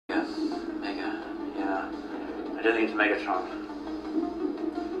I deleted into Megatron.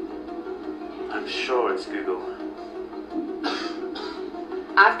 I'm sure it's Google.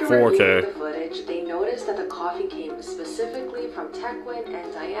 After 4K. reviewing the footage, they noticed that the coffee came specifically from Tequin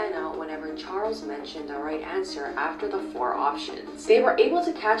and Diana whenever Charles mentioned the right answer after the 4 options. They were able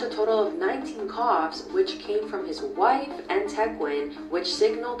to catch a total of 19 coughs, which came from his wife and Tequin, which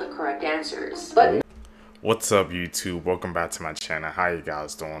signaled the correct answers. But what's up, YouTube? Welcome back to my channel. How you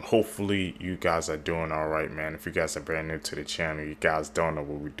guys doing? Hopefully you guys are doing all right, man. If you guys are brand new to the channel, you guys don't know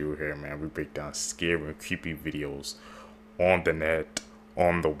what we do here, man. We break down scary and creepy videos on the net,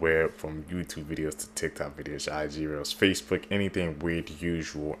 on the web, from YouTube videos to TikTok videos, IG reels, Facebook, anything weird,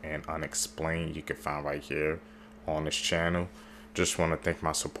 usual, and unexplained you can find right here on this channel. Just want to thank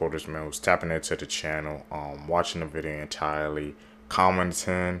my supporters, man, who's tapping into the channel, watching the video entirely,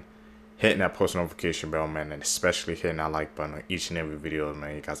 commenting, hitting that post notification bell, man, and especially hitting that like button on each and every video,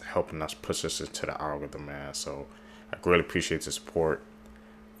 man. You guys are helping us push us into the algorithm, man. So I really appreciate the support.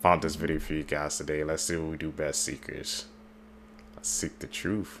 Found this video for you guys today. Let's see what we do best, seekers. Let's seek the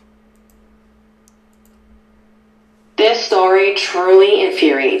truth. this story truly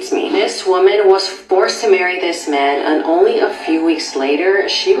infuriates me. This woman was forced to marry this man, and only a few weeks later,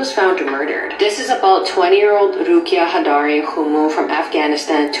 she was found murdered. This is about 20-year-old Rukia Hadari, who moved from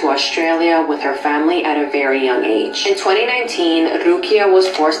Afghanistan to Australia with her family at a very young age. In 2019, Rukia was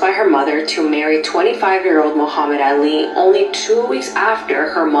forced by her mother to marry 25-year-old Muhammad Ali only 2 weeks after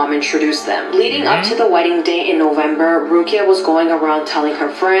her mom introduced them. Leading up to the wedding day in November, Rukia was going around telling her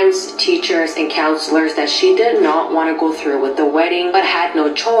friends, teachers, and counselors that she did not want to go through with the wedding, but had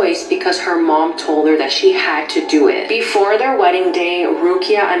no choice because her mom told her that she had to do it. Before their wedding day,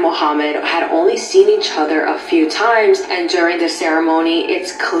 Rukia and Muhammad had only seen each other a few times, and during the ceremony,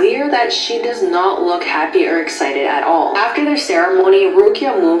 it's clear that she does not look happy or excited at all. After their ceremony,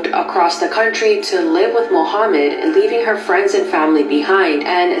 Rukia moved across the country to live with Muhammad, leaving her friends and family behind,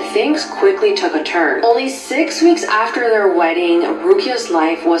 and things quickly took a turn. Only 6 weeks after their wedding, Rukia's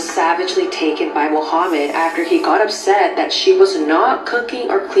life was savagely taken by Muhammad after he got upset that she was not cooking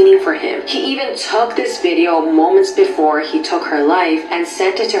or cleaning for him. He even took this video moments before he took her life and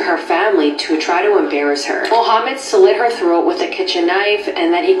sent it to her family to try to embarrass her. Muhammad slit her throat with a kitchen knife,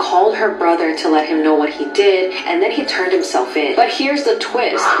 and then he called her brother to let him know what he did, and then he turned himself in. But here's the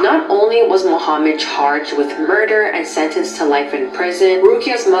twist. Not only was Muhammad charged with murder and sentenced to life in prison,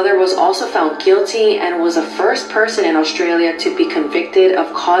 Rukia's mother was also found guilty and was the first person in Australia to be convicted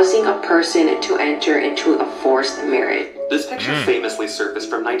of causing a person to enter into a forced marriage. This picture famously surfaced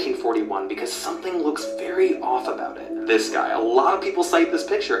from 1941 because something looks very off about it. This guy, a lot of people cite this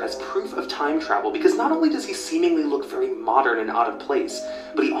picture as proof of time travel because not only does he seemingly look very modern and out of place,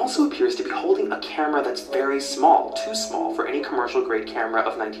 but he also appears to be holding a camera that's very small, too small for any commercial grade camera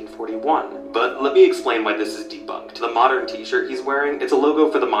of 1941. But let me explain why this is debunked. The modern t-shirt he's wearing, it's a logo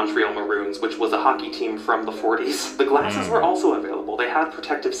for the Montreal Maroons, which was a hockey team from the 40s. The glasses were also available. They had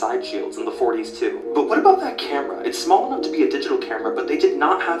protective side shields in the 40s too. But what about that camera? It's small enough to be a digital camera, but they did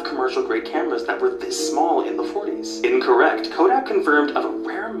not have commercial grade cameras that were this small in the 40s. Incorrect. Kodak confirmed of a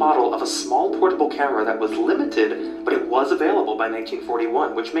rare model of a small portable camera that was limited, but it was available by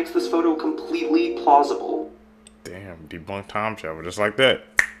 1941, which makes this photo completely plausible. Damn, debunked time travel just like that.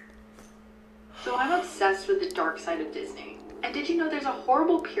 So I'm obsessed with the dark side of Disney. And did you know there's a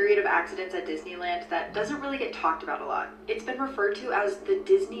horrible period of accidents at Disneyland that doesn't really get talked about a lot? It's been referred to as the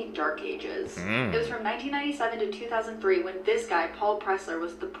Disney Dark Ages. It was from 1997 to 2003 when this guy, Paul Pressler,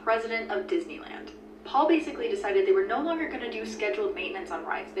 was the president of Disneyland. Paul basically decided they were no longer going to do scheduled maintenance on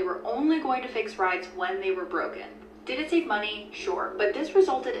rides. They were only going to fix rides when they were broken. Did it save money? Sure. But this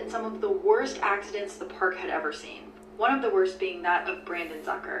resulted in some of the worst accidents the park had ever seen. One of the worst being that of Brandon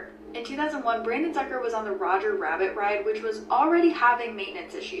Zucker. In 2001, Brandon Zucker was on the Roger Rabbit ride, which was already having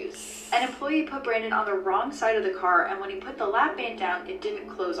maintenance issues. An employee put Brandon on the wrong side of the car, and when he put the lap band down, it didn't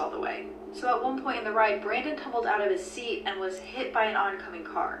close all the way. So at one point in the ride, Brandon tumbled out of his seat and was hit by an oncoming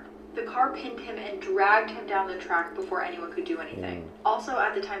car. The car pinned him and dragged him down the track before anyone could do anything. Also,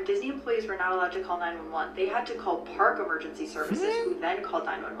 at the time, Disney employees were not allowed to call 911. They had to call park emergency services, who then called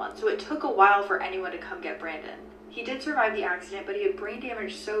 911. So it took a while for anyone to come get Brandon. He did survive the accident, but he had brain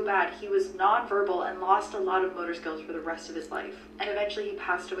damage so bad he was nonverbal and lost a lot of motor skills for the rest of his life. And eventually he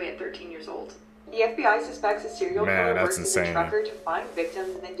passed away at 13 years old. The FBI suspects a serial killer works as a insane. trucker to find victims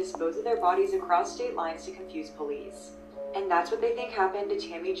and then dispose of their bodies across state lines to confuse police. And that's what they think happened to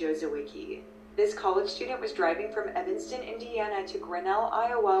Tammy Jo Zawicki. This college student was driving from Evanston, Indiana to Grinnell,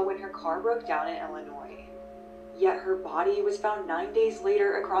 Iowa when her car broke down in Illinois. Yet her body was found 9 days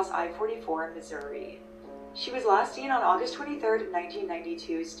later across I-44 in Missouri. She was last seen on August 23rd,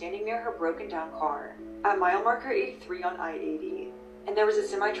 1992, standing near her broken down car at mile marker 83 on I-80, and there was a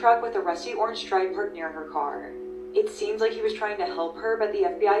semi-truck with a rusty orange stripe parked near her car. It seems like he was trying to help her, but the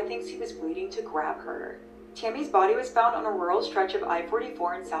FBI thinks he was waiting to grab her. Tammy's body was found on a rural stretch of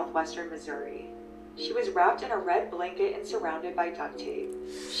I-44 in southwestern Missouri. She was wrapped in a red blanket and surrounded by duct tape.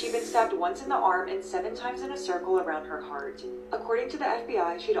 She'd been stabbed once in the arm and 7 times in a circle around her heart. According to the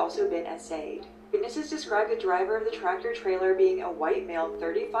FBI, she'd also been essayed. Witnesses described the driver of the tractor trailer being a white male,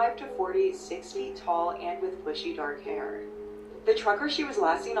 35 to 40, 6 feet tall, and with bushy dark hair. The trucker she was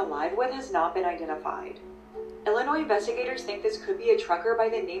last seen alive with has not been identified. Illinois investigators think this could be a trucker by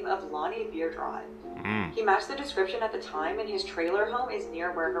the name of Lonnie Beardrot. He matched the description at the time, and his trailer home is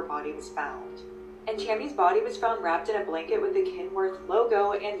near where her body was found. And Tammy's body was found wrapped in a blanket with the Kenworth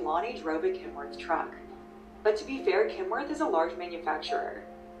logo, and Lonnie drove a Kenworth truck. But to be fair, Kenworth is a large manufacturer.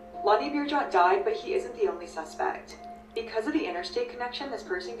 Lonnie Beardrot died, but he isn't the only suspect. Because of the interstate connection, this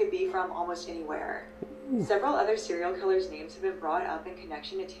person could be from almost anywhere. Several other serial killers' names have been brought up in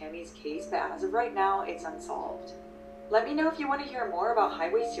connection to Tammy's case, but as of right now, it's unsolved. Let me know if you want to hear more about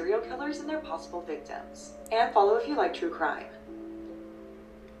highway serial killers and their possible victims. And follow if you like true crime.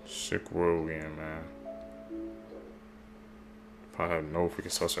 Sick world we in, man. Probably have no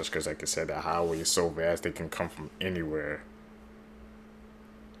freaking suspects because, like I said, that highway is so vast they can come from anywhere.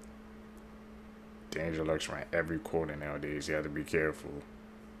 Danger lurks around every corner nowadays. You have to be careful.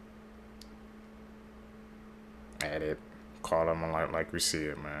 Edit. Call them on like we see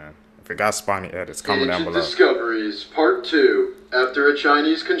it, man. If it got spawny edits, comment down below. Discoveries, Part 2. After a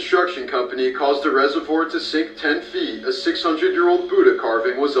Chinese construction company caused a reservoir to sink 10 feet, a 600-year-old Buddha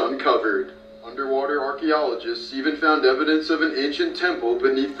carving was uncovered. Underwater archaeologists even found evidence of an ancient temple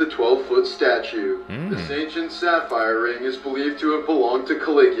beneath the 12-foot statue. This ancient sapphire ring is believed to have belonged to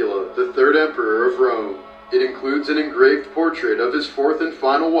Caligula, the third emperor of Rome. It includes an engraved portrait of his fourth and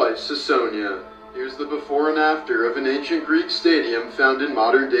final wife, Caesonia. Here's the before and after of an ancient Greek stadium found in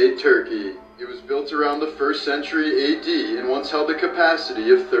modern-day Turkey. It was built around the 1st century AD and once held a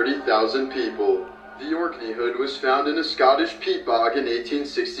capacity of 30,000 people. The Orkney hood was found in a Scottish peat bog in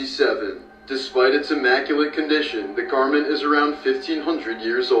 1867. Despite its immaculate condition, the garment is around 1,500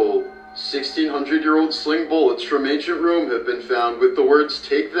 years old. 1,600-year-old sling bullets from ancient Rome have been found with the words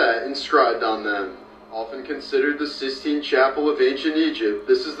 "Take that" inscribed on them. Often considered the Sistine Chapel of ancient Egypt,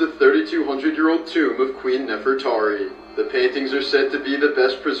 this is the 3,200-year-old tomb of Queen Nefertari. The paintings are said to be the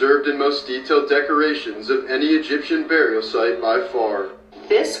best preserved and most detailed decorations of any Egyptian burial site by far.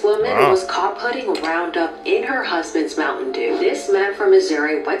 This woman was caught putting Roundup in her husband's Mountain Dew. This man from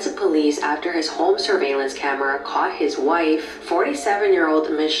Missouri went to police after his home surveillance camera caught his wife,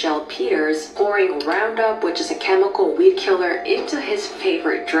 47-year-old Michelle Peters, pouring Roundup, which is a chemical weed killer, into his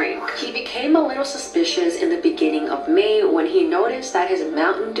favorite drink. He became a little suspicious in the beginning of May when he noticed that his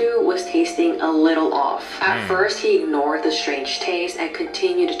Mountain Dew was tasting a little off. At first, he ignored the strange taste and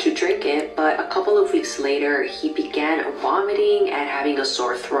continued to drink it, but a couple of weeks later, he began vomiting and having a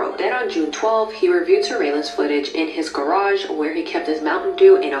sore throat. Then on June 12th, he reviewed surveillance footage in his garage where he kept his Mountain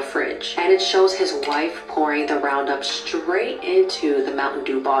Dew in a fridge, and it shows his wife pouring the Roundup straight into the Mountain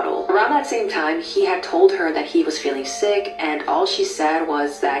Dew bottle. Around that same time, he had told her that he was feeling sick, and all she said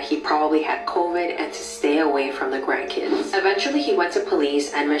was that he probably had COVID and to stay away from the grandkids. Eventually, he went to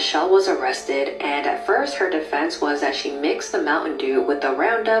police and Michelle was arrested, and at first her defense was that she mixed the Mountain Dew with the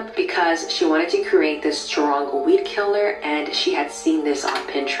Roundup because she wanted to create this strong weed killer, and she had seen this on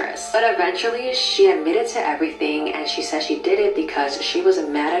Pinterest. But eventually she admitted to everything, and she said she did it because she was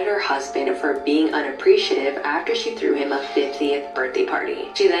mad at her husband for being unappreciative after she threw him a 50th birthday party.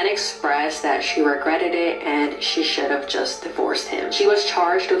 She then expressed that she regretted it and she should have just divorced him. She was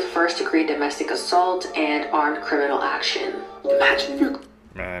charged with first-degree domestic assault and armed criminal action. Imagine if you're...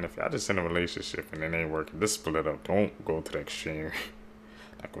 Man, if y'all just in a relationship and it ain't working, just split up. Don't go to the extreme.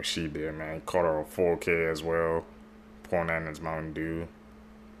 Like what she did, man. Caught her on 4K as well. Pouring that in his Mountain Dew.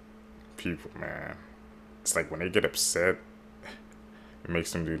 People, man, it's like when they get upset, it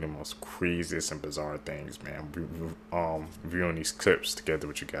makes them do the most craziest and bizarre things, man. Viewing these clips together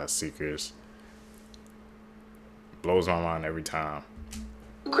with you guys, Seekers, blows my mind every time.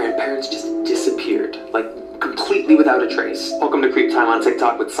 Grandparents just disappeared, like completely without a trace. Welcome to Creep Time on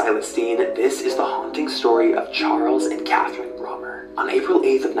TikTok with Silas Dean. This is the haunting story of Charles and Catherine Romer. On April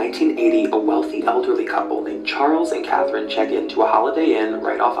 8th of 1980, a wealthy elderly couple named Charles and Catherine check into a Holiday Inn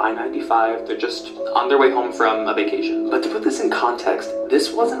right off I-95. They're just on their way home from a vacation. But to put this in context,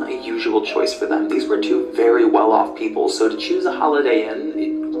 this wasn't a usual choice for them. These were two very well-off people, so to choose a Holiday Inn,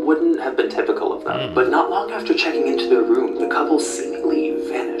 it wouldn't have been typical of them. But not long after checking into their room, the couple seemingly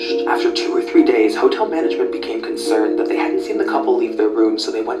vanished. After 2 or 3 days, hotel management became concerned that they hadn't seen the couple leave their room,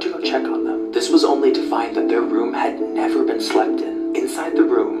 so they went to go check on them. This was only to find that their room had never been slept in. Inside the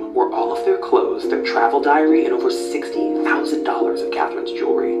room were all of their clothes, their travel diary, and over $60,000 of Catherine's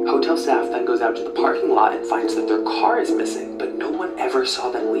jewelry. Hotel staff then goes out to the parking lot and finds that their car is missing, but no one ever saw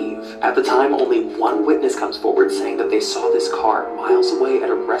them leave. At the time, only one witness comes forward saying that they saw this car miles away at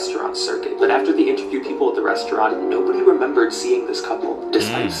a restaurant circuit. But after they interviewed people at the restaurant, nobody remembered seeing this couple.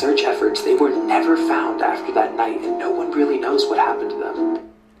 Despite search efforts, they were never found after that night, and no one really knows what happened to them.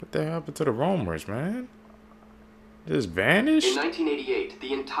 What the hell happened to the Romers, man? Just vanished? In 1988,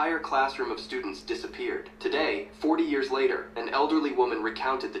 the entire classroom of students disappeared. Today, 40 years later, an elderly woman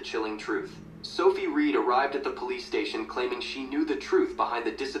recounted the chilling truth. Sophie Reed arrived at the police station claiming she knew the truth behind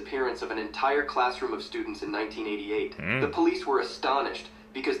the disappearance of an entire classroom of students in 1988. The police were astonished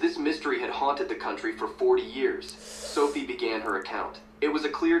because this mystery had haunted the country for 40 years. Sophie began her account. It was a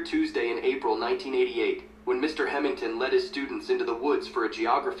clear Tuesday in April 1988 when Mr. Hemington led his students into the woods for a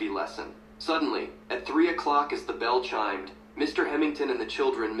geography lesson. Suddenly, at 3 o'clock as the bell chimed, Mr. Hemington and the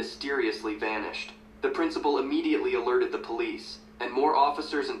children mysteriously vanished. The principal immediately alerted the police, and more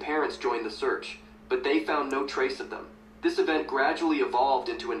officers and parents joined the search, but they found no trace of them. This event gradually evolved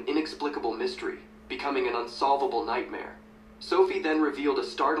into an inexplicable mystery, becoming an unsolvable nightmare. Sophie then revealed a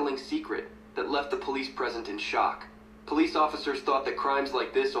startling secret that left the police present in shock. Police officers thought that crimes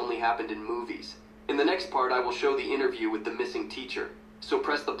like this only happened in movies. In the next part, I will show the interview with the missing teacher. So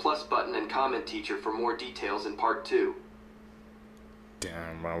press the plus button and comment teacher for more details in part 2.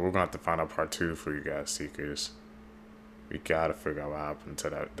 Damn, man, we're gonna have to find out part 2 for you guys, seekers. We gotta figure out what happened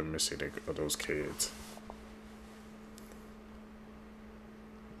to the mystery of those kids.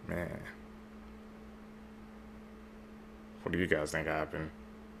 Man. What do you guys think happened?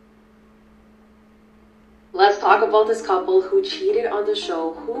 Let's talk about this couple who cheated on the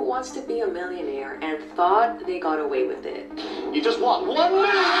show Who Wants to Be a Millionaire and thought they got away with it. You just want $1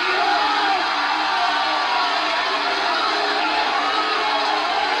 million!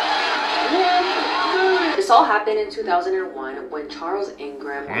 This all happened in 2001 when Charles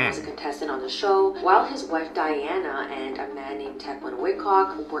Ingram was a contestant on the show, while his wife Diana and a man named Tequan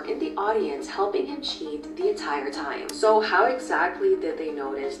Whitcock were in the audience helping him cheat the entire time. So how exactly did they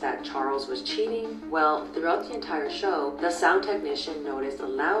notice that Charles was cheating? Well, throughout the entire show, the sound technician noticed a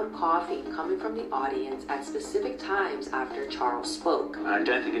loud coughing coming from the audience at specific times after Charles spoke. I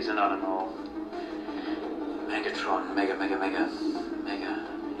don't think it's an animal. Megatron. Mega.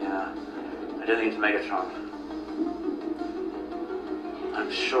 Yeah. I don't think it's Megatron. I'm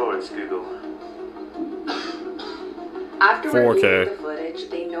sure it's Google. After 4K. reviewing the footage,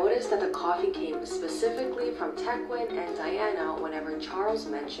 they noticed that the coughing came specifically from Tequan and Diana whenever Charles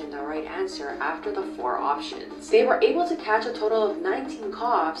mentioned the right answer after the 4 options. They were able to catch a total of 19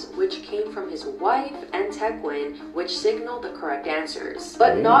 coughs, which came from his wife and Tequan, which signaled the correct answers.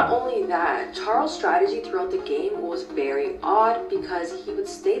 But not only that, Charles' strategy throughout the game was very odd because he would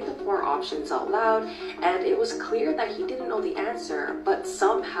state the 4 options out loud, and it was clear that he didn't know the answer, but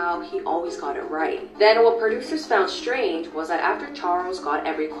somehow he always got it right. Then what producers found strange was that after Charles got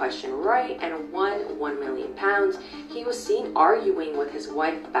every question right and won £1 million, he was seen arguing with his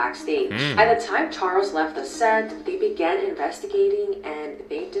wife backstage. At the time Charles left the set, they began investigating and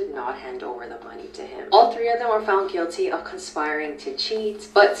they did not hand over the money to him. All 3 of them were found guilty of conspiring to cheat,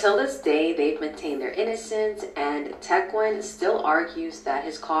 but till this day they've maintained their innocence, and Tequan still argues that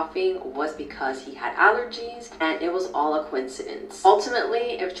his coughing was because he had allergies and it was all a coincidence.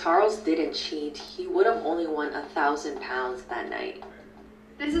 Ultimately, if Charles didn't cheat, he would have only won £1,000 that night.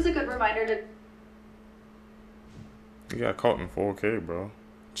 This is a good reminder to... You got caught in 4K, bro.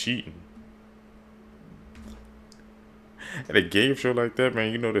 Cheating. At a game show like that,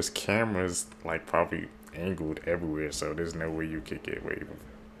 man, you know there's cameras like probably angled everywhere, so there's no way you could get away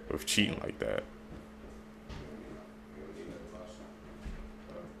with cheating like that.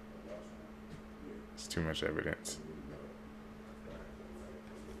 It's too much evidence.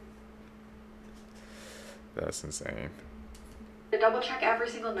 That's insane. To double check every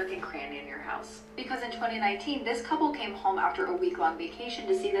single nook and cranny in your house. Because in 2019, this couple came home after a week-long vacation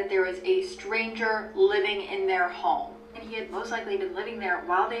to see that there was a stranger living in their home. And he had most likely been living there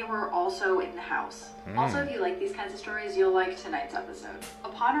while they were also in the house. Also, if you like these kinds of stories, you'll like tonight's episode.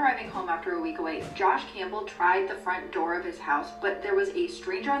 Upon arriving home after a week away, Josh Campbell tried the front door of his house, but there was a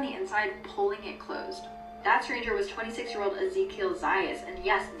stranger on the inside pulling it closed. That stranger was 26-year-old Ezekiel Zayas, and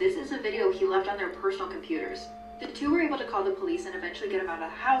yes, this is a video he left on their personal computers. The two were able to call the police and eventually get him out of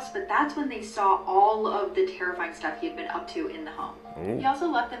the house, but that's when they saw all of the terrifying stuff he had been up to in the home. Ooh. He also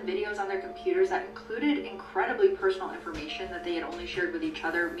left them videos on their computers that included incredibly personal information that they had only shared with each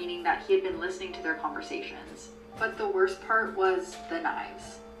other, meaning that he had been listening to their conversations. But the worst part was the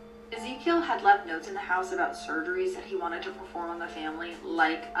knives. Ezekiel had left notes in the house about surgeries that he wanted to perform on the family,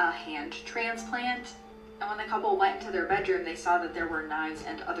 like a hand transplant. And when the couple went into their bedroom, they saw that there were knives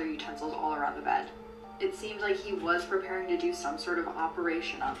and other utensils all around the bed. It seemed like he was preparing to do some sort of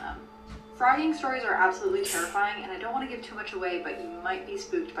operation on them. Frogging stories are absolutely terrifying, and I don't want to give too much away, but you might be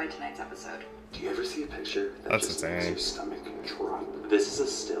spooked by tonight's episode. Do you ever see a picture that That's just insane. makes your stomach drop? This is a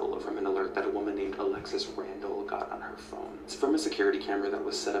still from an alert that a woman named Alexis Randall got on her phone. It's from a security camera that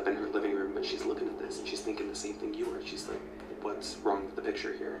was set up in her living room, but she's looking at this and she's thinking the same thing you are. She's like, what's wrong with the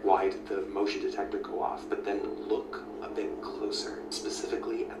picture here? Why did the motion detector go off? But then look a bit closer,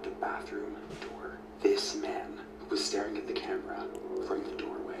 specifically at the bathroom door. This man was staring at the camera from the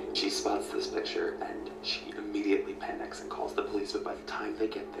doorway. She spots this picture and she immediately panics and calls the police, but by the time they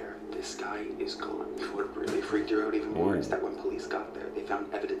get there, this guy is gone. What really freaked her out even more is that when police got there, they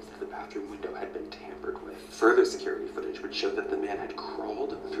found evidence that the bathroom window had been tampered with. Further security footage would show that the man had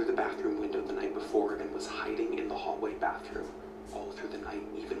crawled through the bathroom window the night before and was hiding in the hallway bathroom all through the night,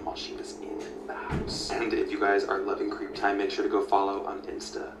 even while she was in the house. And if you guys are loving Creep Time, make sure to go follow on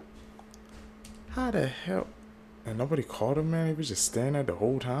Insta. How the hell? And nobody called him, man? He was just standing there the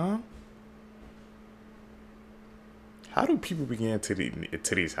whole time? How do people be getting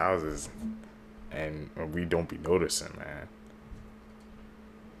to these houses and we don't be noticing, man?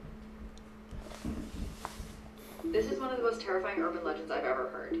 This is one of the most terrifying urban legends I've ever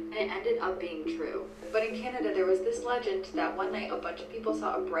heard, and it ended up being true. But in Canada, there was this legend that one night a bunch of people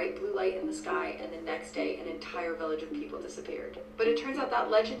saw a bright blue light in the sky, and the next day an entire village of people disappeared. But it turns out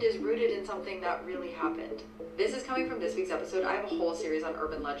that legend is rooted in something that really happened. This is coming from this week's episode. I have a whole series on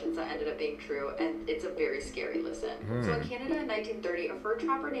urban legends that ended up being true, and it's a very scary listen. So in Canada in 1930, a fur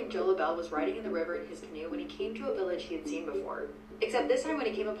trapper named Joe LaBelle was riding in the river in his canoe when he came to a village he had seen before. Except this time when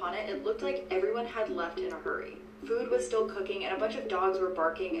he came upon it, it looked like everyone had left in a hurry. Food was still cooking, and a bunch of dogs were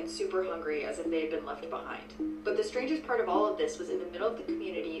barking and super hungry as if they had been left behind. But the strangest part of all of this was in the middle of the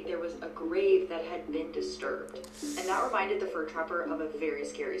community, there was a grave that had been disturbed. And that reminded the fur trapper of a very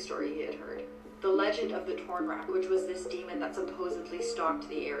scary story he had heard. The legend of the Torn Rack, which was this demon that supposedly stalked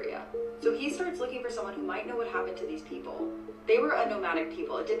the area. So he starts looking for someone who might know what happened to these people. They were a nomadic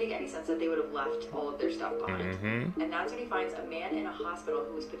people. It didn't make any sense that they would have left all of their stuff behind. And that's when he finds a man in a hospital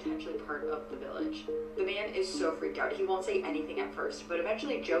who was potentially part of the village. The man is so freaked out. He won't say anything at first, but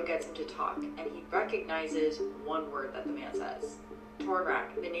eventually Joe gets him to talk, and he recognizes one word that the man says. Torn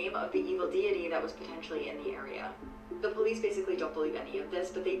Rack, the name of the evil deity that was potentially in the area. The police basically don't believe any of this,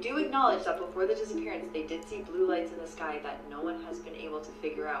 but they do acknowledge that before the disappearance, they did see blue lights in the sky that no one has been able to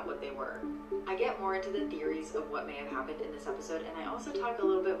figure out what they were. I get more into the theories of what may have happened in this episode, and I also talk a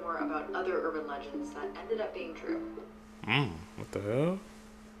little bit more about other urban legends that ended up being true. What the hell?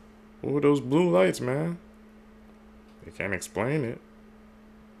 What were those blue lights, man? They can't explain it.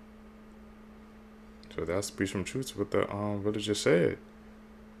 So that speaks from truth to what the villager said,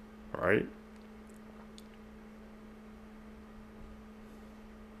 right?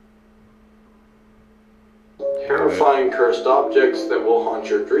 Terrifying cursed objects that will haunt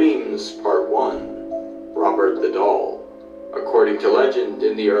your dreams, Part 1. Robert the Doll. According to legend,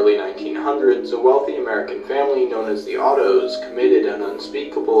 in the early 1900s, a wealthy American family known as the Ottos committed an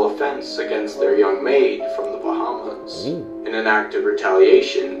unspeakable offense against their young maid from the Bahamas. In an act of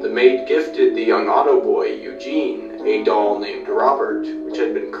retaliation, the maid gifted the young Otto boy, Eugene, a doll named Robert, which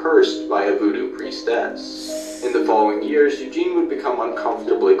had been cursed by a voodoo priestess. In the following years, Eugene would become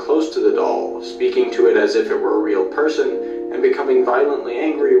uncomfortably close to the doll, speaking to it as if it were a real person, and becoming violently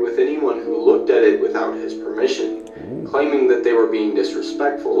angry with anyone who looked at it without his permission, claiming that they were being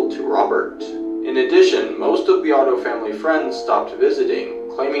disrespectful to Robert. In addition, most of the Otto family friends stopped visiting,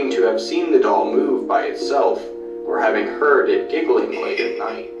 claiming to have seen the doll move by itself, or having heard it giggling late at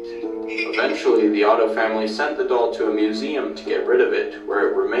night. Eventually, the Otto family sent the doll to a museum to get rid of it, where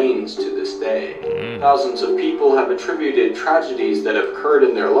it remains to this day. Thousands of people have attributed tragedies that have occurred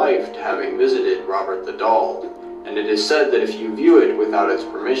in their life to having visited Robert the doll, and it is said that if you view it without its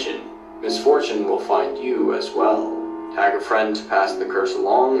permission, misfortune will find you as well. Tag a friend to pass the curse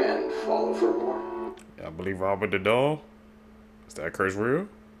along and follow for more. I believe Robert the doll. Is that curse real?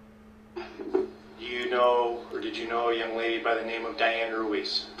 You know, or did you know a young lady by the name of Diane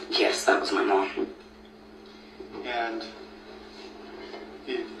Ruiz? Yes, that was my mom. And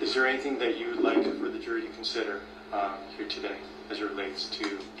is there anything that you would like for the jury to consider here today as it relates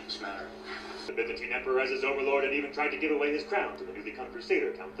to this matter? The Byzantine emperor as his overlord had even tried to give away his crown to the newly come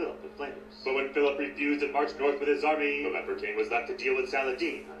crusader Count Philip of Flanders. But when Philip refused and marched north with his army, the leper king was left to deal with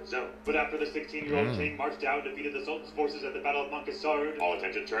Saladin on his own. But after the 16-year-old king marched out and defeated the Sultan's forces at the Battle of Montcassard, all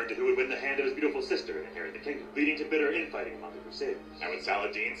attention turned to who would win the hand of his beautiful sister and inherit the kingdom, leading to bitter infighting among the crusaders. And with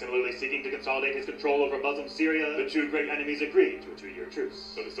Saladin similarly seeking to consolidate his control over Muslim Syria, the two great enemies agreed to a 2-year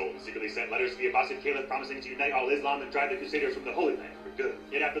truce. So the Sultan secretly sent letters to the Abbasid Caliph promising to unite all Islam and drive the crusaders from the Holy Land for good.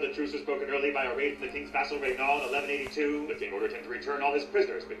 Yet after the truce was broken early by a raid from the king's vassal Reynal in 1182, the king ordered him to return all his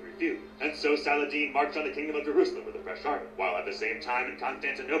prisoners, but he refused. And so Saladin marched on the kingdom of Jerusalem with a fresh army, while at the same time in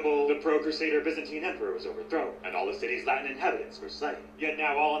Constantinople, the pro-crusader Byzantine emperor was overthrown, and all the city's Latin inhabitants were slain. Yet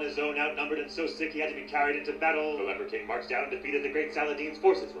now all on his own, outnumbered and so sick he had to be carried into battle, the leper king marched out and defeated the great Saladin's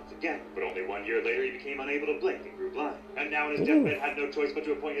forces once again. But only 1 year later he became unable to blink and grew blind. And now in his deathbed had no choice but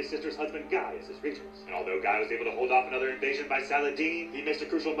to appoint his sister's husband Guy as his regent. And although Guy was able to hold off another invasion by Saladin, he missed a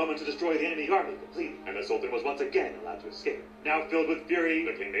crucial moment to destroy the enemy army completely, and the Sultan was once again allowed to escape. Now filled with fury,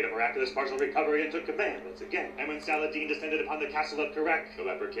 the king made a miraculous partial recovery and took command once again. And when Saladin descended upon the castle of Correct, the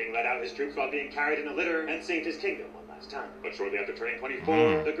leper king led out his troops while being carried in a litter and saved his kingdom one last time. But shortly after turning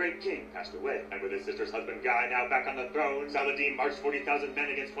 24, the great king passed away, and with his sister's husband Guy now back on the throne, Saladin marched 40,000 men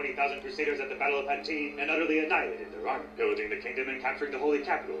against 20,000 crusaders at the Battle of Hattin and utterly annihilated their army, pillaging the kingdom and capturing the holy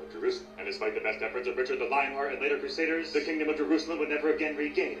capital of Jerusalem. And despite the best efforts of Richard the Lionheart and later crusaders, the kingdom of Jerusalem would never again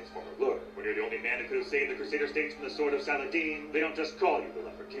regain its former glory. When you're the only man who could have saved the crusader states from the sword of Saladin, they don't just call you the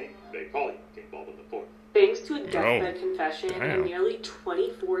leper king, they call you King Baldwin IV. Thanks to a deathbed confession, a nearly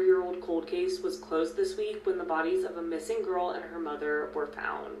 24-year-old cold case was closed this week when the bodies of a missing girl and her mother were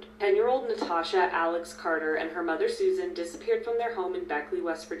found. 10-year-old Natasha Alex Carter and her mother Susan disappeared from their home in Beckley,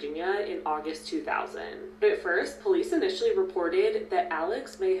 West Virginia in August 2000. But at first, police initially reported that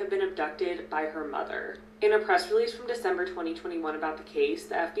Alex may have been abducted by her mother. In a press release from December 2021 about the case,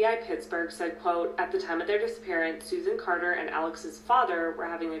 the FBI Pittsburgh said, quote, "At the time of their disappearance, Susan Carter and Alex's father were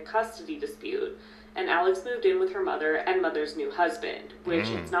having a custody dispute, and Alex moved in with her mother and mother's new husband," which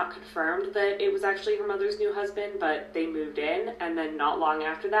it's not confirmed that it was actually her mother's new husband, but they moved in, and then not long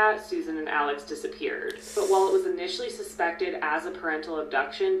after that, Susan and Alex disappeared. But while it was initially suspected as a parental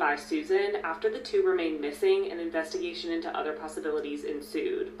abduction by Susan, after the two remained missing, an investigation into other possibilities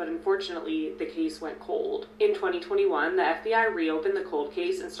ensued, but unfortunately, the case went cold. In 2021, the FBI reopened the cold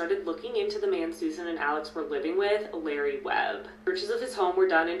case and started looking into the man Susan and Alex were living with, Larry Webb. Searches of his home were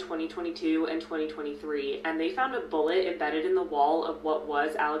done in 2022 and 2023, and they found a bullet embedded in the wall of what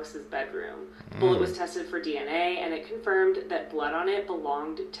was Alex's bedroom. The bullet was tested for DNA, and it confirmed that blood on it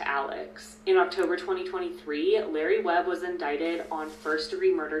belonged to Alex. In October 2023, Larry Webb was indicted on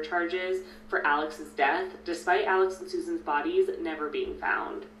first-degree murder charges for Alex's death, despite Alex and Susan's bodies never being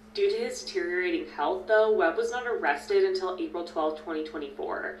found. Due to his deteriorating health, though, Webb was not arrested until April 12,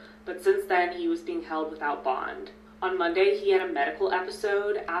 2024, but since then he was being held without bond. On Monday, he had a medical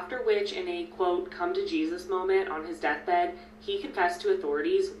episode, after which, in a, quote, come-to-Jesus moment on his deathbed, he confessed to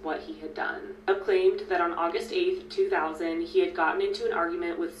authorities what he had done. Webb claimed that on August 8, 2000, he had gotten into an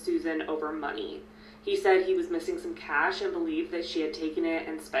argument with Susan over money. He said he was missing some cash and believed that she had taken it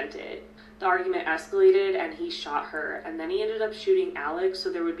and spent it. The argument escalated and he shot her, and then he ended up shooting Alex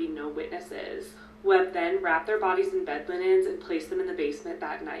so there would be no witnesses. Webb then wrapped their bodies in bed linens and placed them in the basement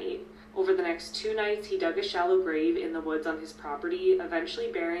that night. Over the next 2 nights, he dug a shallow grave in the woods on his property,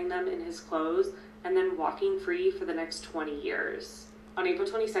 eventually burying them in his clothes and then walking free for the next 20 years. On April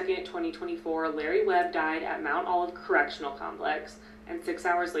 22, 2024, Larry Webb died at Mount Olive Correctional Complex, and 6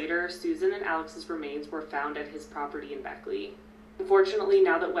 hours later, Susan and Alex's remains were found at his property in Beckley. Unfortunately,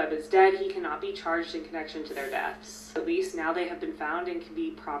 now that Webb is dead, he cannot be charged in connection to their deaths. At least now they have been found and can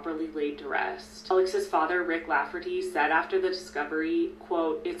be properly laid to rest. Alex's father, Rick Lafferty, said after the discovery,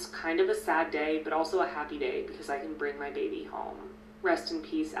 quote, "It's kind of a sad day, but also a happy day because I can bring my baby home." Rest in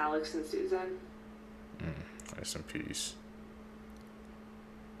peace, Alex and Susan. Rest in peace.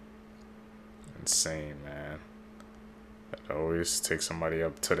 Insane, man. It always takes somebody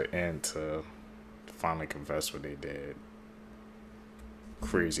up to the end to finally confess what they did.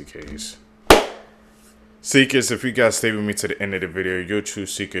 Crazy case. Seekers, if you guys stay with me to the end of the video, you're true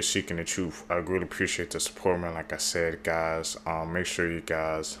seekers seeking the truth. I really appreciate the support, man. Like I said, guys, make sure you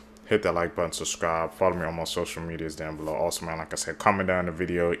guys hit that like button, subscribe, follow me on my social medias down below. Also, man, like I said, comment down the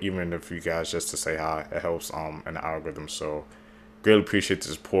video, even if you guys just to say hi. It helps in the algorithm. So really appreciate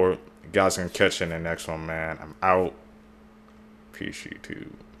the support. You guys can catch you in the next one, man. I'm out. Peace,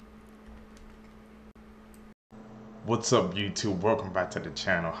 YouTube. What's up, YouTube? Welcome back to the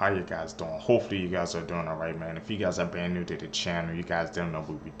channel. How you guys doing? Hopefully you guys are doing alright, man. If you guys are brand new to the channel, you guys don't know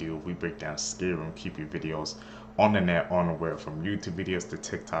what we do. We break down scary and creepy videos on the net, on the web, from YouTube videos to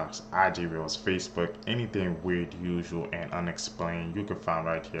TikToks, IG Reels, Facebook, anything weird, usual, and unexplained, you can find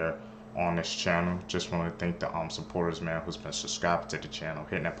right here on this channel. Just want to thank the supporters, man, who's been subscribing to the channel,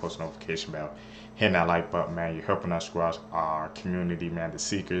 hitting that post notification bell, hitting that like button, man. You're helping us grow our community, man, the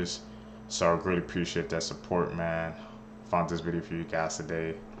seekers. So I really appreciate that support, man. Found this video for you guys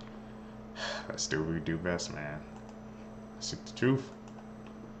today. Let's do what we do best, man. Seek the truth.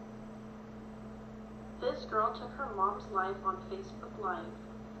 This girl took her mom's life on Facebook Live.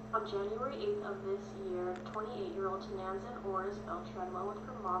 On January 8th of this year, 28-year-old Tananzin Oris Beltran went with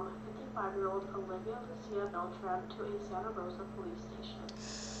her mom, 55-year-old Olivia Lucia Beltran, to a Santa Rosa police station.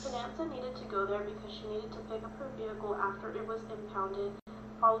 Tananzin needed to go there because she needed to pick up her vehicle after it was impounded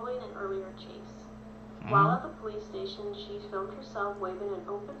following an earlier chase. While at the police station, she filmed herself waving an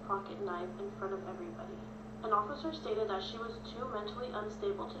open pocket knife in front of everybody. An officer stated that she was too mentally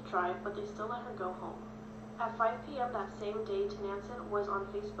unstable to drive, but they still let her go home. At 5 p.m. that same day, Tananzin was on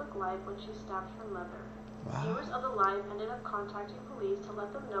Facebook Live when she stabbed her mother. Viewers of the live ended up contacting police to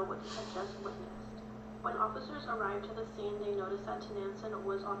let them know what they had just witnessed. When officers arrived to the scene, they noticed that Tananzin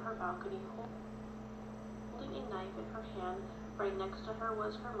was on her balcony holding a knife in her hand. Right next to her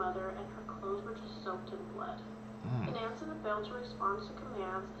was her mother, and her clothes were just soaked in blood. Tananzin failed to respond to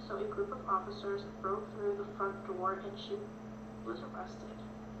commands, so a group of officers broke through the front door and she was arrested.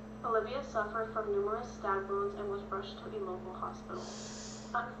 Olivia suffered from numerous stab wounds and was rushed to a local hospital.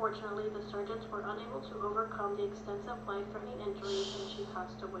 Unfortunately, the surgeons were unable to overcome the extensive life-threatening injuries and she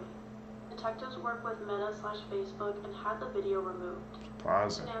passed away. Detectives worked with Meta/Facebook and had the video removed.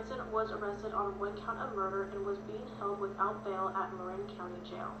 Tananzin was arrested on one count of murder and was being held without bail at Marin County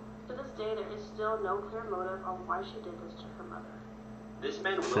Jail. To this day, there is still no clear motive on why she did this to her mother. This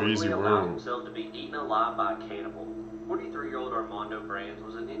man willingly allowed himself to be eaten alive by a cannibal. 43-year-old Armando Brands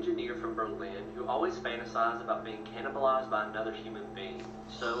was an engineer from Berlin who always fantasized about being cannibalized by another human being.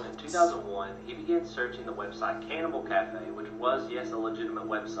 So, in 2001, he began searching the website Cannibal Cafe, which was, yes, a legitimate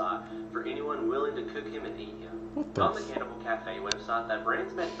website, for anyone willing to cook him and eat him. On the Cannibal Cafe website, that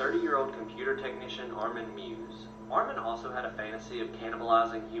Brands met 30-year-old computer technician Armin Muse. Armin also had a fantasy of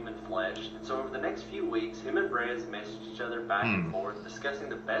cannibalizing human flesh, and so over the next few weeks, him and Brands messaged each other back and forth, discussing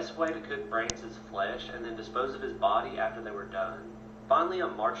the best way to cook Brands' flesh and then dispose of his body after they were done. Finally,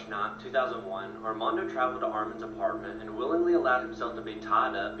 on March 9, 2001, Armando traveled to Armin's apartment and willingly allowed himself to be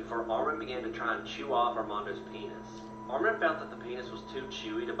tied up before Armin began to try and chew off Armando's penis. Armin felt that the penis was too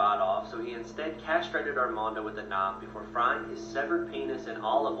chewy to bite off, so he instead castrated Armando with a knife before frying his severed penis in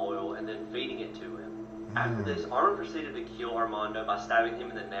olive oil and then feeding it to him. After this, Armin proceeded to kill Armando by stabbing him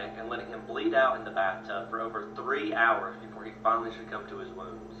in the neck and letting him bleed out in the bathtub for over 3 hours before he finally succumbed to his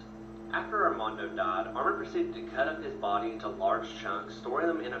wounds. After Armando died, Armin proceeded to cut up his body into large chunks, storing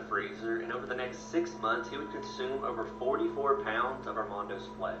them in a freezer, and over the next 6 months, he would consume over 44 pounds of Armando's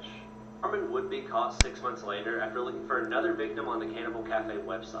flesh. Armin would be caught 6 months later after looking for another victim on the Cannibal Cafe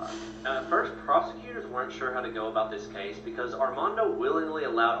website. Now, at first, prosecutors weren't sure how to go about this case because Armando willingly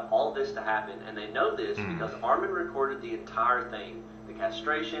allowed all this to happen, and they know this because Armin recorded the entire thing. The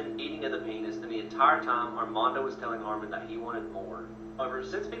castration, eating of the penis, and the entire time Armando was telling Armin that he wanted more. However,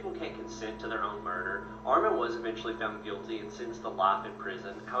 since people can't consent to their own murder, Armin was eventually found guilty and sentenced to life in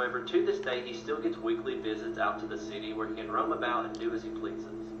prison. However, to this day, he still gets weekly visits out to the city where he can roam about and do as he pleases.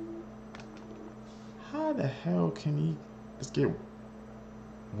 How the hell can he just get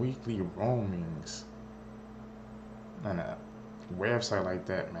weekly roamings? And a website like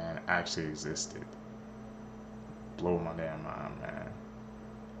that, man, actually existed. Blow my damn mind, man.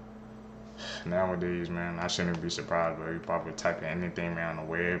 Nowadays, man, I shouldn't be surprised, but you probably type in anything, man, on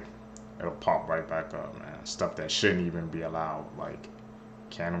the web, it'll pop right back up, man. Stuff that shouldn't even be allowed, like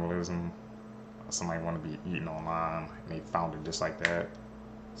cannibalism. Somebody want to be eaten online, and they found it just like that.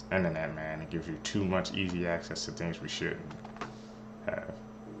 It's internet, man. It gives you too much easy access to things we shouldn't have.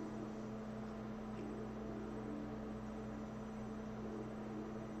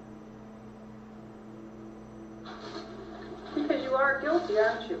 Because you are guilty,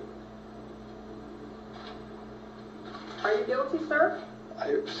 aren't you? Are you guilty, sir?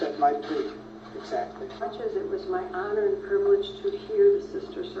 I accept my plea. Exactly. Much as it was my honor and privilege to hear the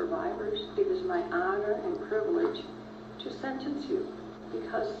sister survivors, it is my honor and privilege to sentence you.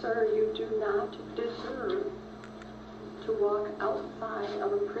 Because, sir, you do not deserve to walk outside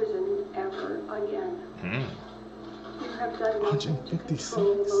of a prison ever again. You have done nothing to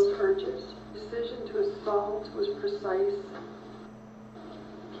control those urges. The decision to assault was precise,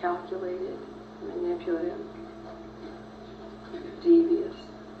 calculated, manipulative, devious,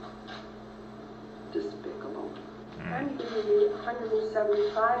 despicable. I'm giving you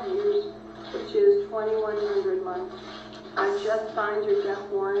 175 years which is 2100 months. I just signed your death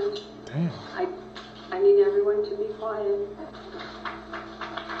warrant. Damn. I need everyone to be quiet.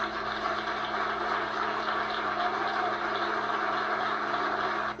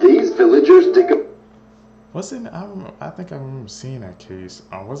 These villagers dig up. Wasn't I think I remember seeing that case.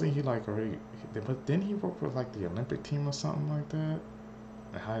 Wasn't he like already? But didn't he work with like the Olympic team or something like that?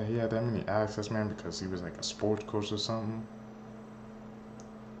 And how he had that many access, man, because he was like a sports coach or something.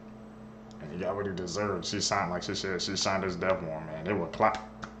 And he got what he deserved. She signed, like she said, she signed his death warrant, man. They were clap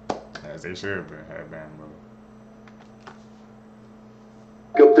as they should have been, bro.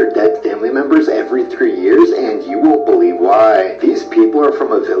 Up their dead family members every 3 years, and you won't believe why. These people are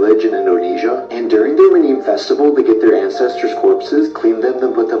from a village in Indonesia, and during their Reneem festival, they get their ancestors' corpses, clean them,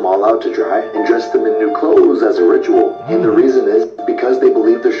 then put them all out to dry, and dress them in new clothes as a ritual. And the reason is because they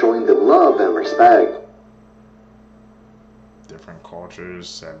believe they're showing them love and respect. Different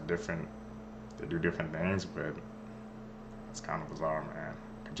cultures have different, they do different things, but it's kind of bizarre, man.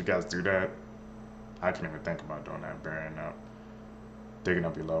 Could you guys do that? I can't even think about doing that, burying up. Digging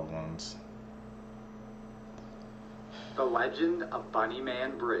up your loved ones. The Legend of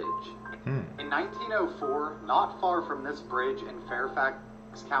Bunnyman Bridge. In 1904, not far from this bridge in Fairfax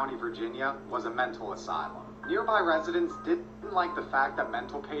County, Virginia, was a mental asylum. Nearby residents didn't like the fact that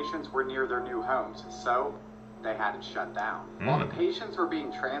mental patients were near their new homes, so they had it shut down. While the patients were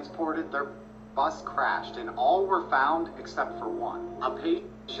being transported, their bus crashed and all were found except for one, a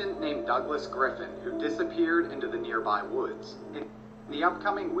patient named Douglas Griffin, who disappeared into the nearby woods. In the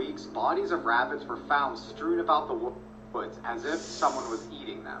upcoming weeks, bodies of rabbits were found strewn about the woods as if someone was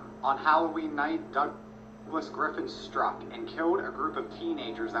eating them. On Halloween night, Douglas Griffin struck and killed a group of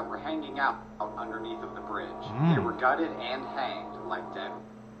teenagers that were hanging out underneath of the bridge. They were gutted and hanged like dead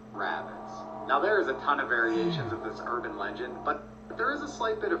rabbits. Now there is a ton of variations of this urban legend, but there is a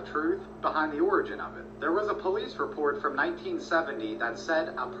slight bit of truth behind the origin of it. There was a police report from 1970 that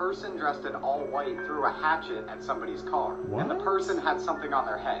said a person dressed in all white threw a hatchet at somebody's car. And the person had something on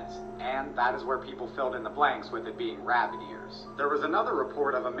their heads. And that is where people filled in the blanks with it being rabbit ears. There was another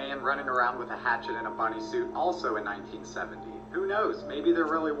report of a man running around with a hatchet in a bunny suit also in 1970. Who knows, maybe there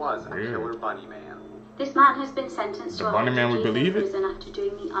really was a killer bunny man. This man has been sentenced to 100 years in it? prison after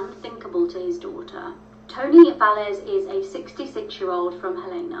doing the unthinkable to his daughter. Tony Valles is a 66-year-old from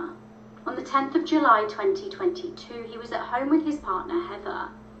Helena. On the 10th of July 2022, he was at home with his partner Heather.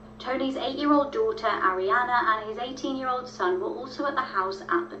 Tony's 8-year-old daughter Ariana and his 18-year-old son were also at the house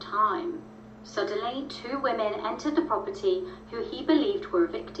at the time. Suddenly, two women entered the property who he believed were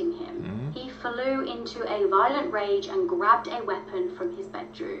evicting him. He flew into a violent rage and grabbed a weapon from his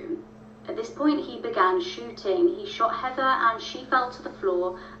bedroom. At this point, he began shooting. He shot Heather and she fell to the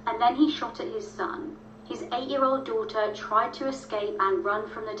floor, and then he shot at his son. His 8-year-old daughter tried to escape and run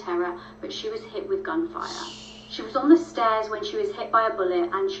from the terror, but she was hit with gunfire. She was on the stairs when she was hit by a bullet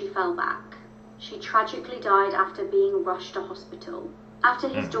and she fell back. She tragically died after being rushed to hospital. After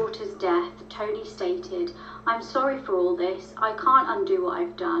his daughter's death, Tony stated, "I'm sorry for all this. I can't undo what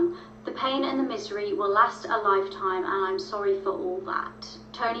I've done. The pain and the misery will last a lifetime, and I'm sorry for all that."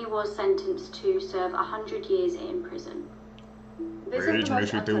 Tony was sentenced to serve 100 years in prison. This is the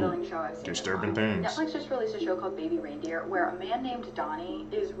most unsettling show I've seen. Disturbing things. Netflix just released a show called Baby Reindeer, where a man named Donnie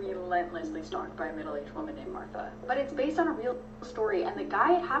is relentlessly stalked by a middle-aged woman named Martha. But it's based on a real story, and the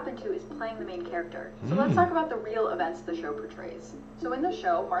guy it happened to is playing the main character. So let's talk about the real events the show portrays. So in the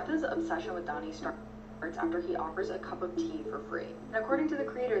show, Martha's obsession with Donnie starts after he offers a cup of tea for free. And according to the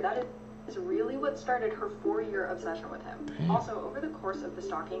creator, that is really what started her 4-year obsession with him. Also, over the course of the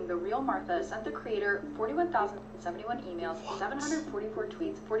stalking, the real Martha sent the creator 41,071 emails, 744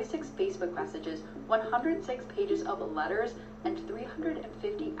 tweets, 46 Facebook messages, 106 pages of letters, and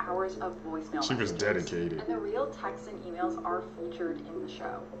 350 hours of voicemail She was messages. dedicated. And the real texts and emails are featured in the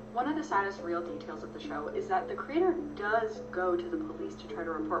show. One of the saddest real details of the show is that the creator does go to the police to try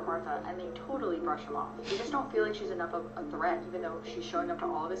to report Martha, and they totally brush him off. They just don't feel like she's enough of a threat, even though she's showing up to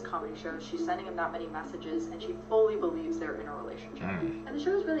all of his comedy shows, she's sending him that many messages, and she fully believes they're in a relationship. And the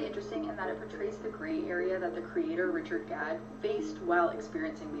show is really interesting in that it portrays the gray area that the creator, Richard Gadd, faced while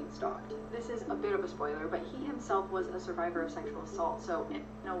experiencing being stalked. This is a bit of a spoiler, but he himself was a survivor of sexual assault, so in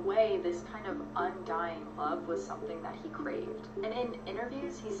a way, this kind of undying love was something that he craved. And in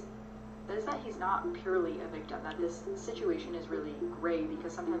interviews, he says that he's not purely a victim, that this situation is really gray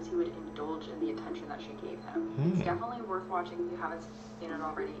because sometimes he would indulge in the attention that she gave him. It's definitely worth watching if you haven't seen it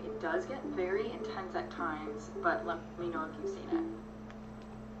already. It does get very intense at times, but let me know if you've seen it.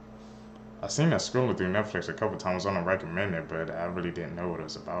 I seen that scrolling through Netflix a couple times on a recommended, but I really didn't know what it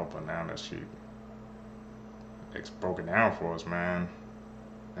was about. But now that it's broken down for us, man,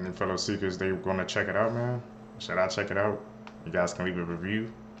 Any fellow seekers, they gonna check it out, man? Should I check it out? You guys can leave a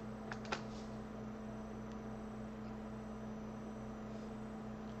review.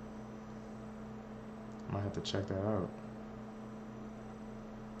 Might have to check that out.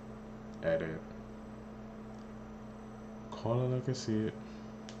 Edit. Call it like I see it.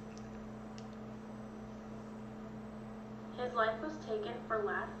 His life was taken for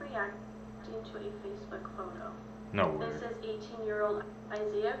laugh reacting to a Facebook photo. No way. This is 18-year-old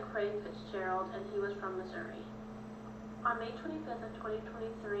Isaiah Craig Fitzgerald, and he was from Missouri. On May 25th of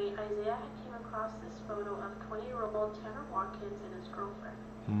 2023, Isaiah had came across this photo of 20-year-old Tanner Watkins and his girlfriend.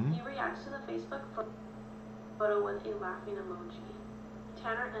 He reacts to the Facebook photo with a laughing emoji.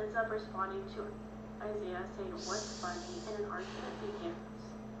 Tanner ends up responding to Isaiah saying, "What's funny?" and an argument begins.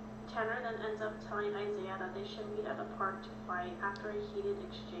 Tanner then ends up telling Isaiah that they should meet at a park to fight after a heated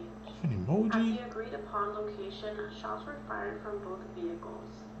exchange. An emoji? At the agreed upon location, shots were fired from both vehicles.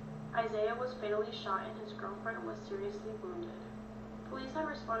 Isaiah was fatally shot and his girlfriend was seriously wounded. Police have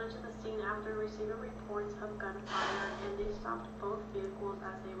responded to the scene after receiving reports of gunfire, and they stopped both vehicles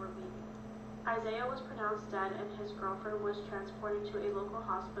as they were leaving. Isaiah was pronounced dead and his girlfriend was transported to a local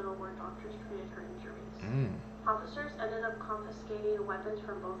hospital where doctors treated her injuries. Officers ended up confiscating weapons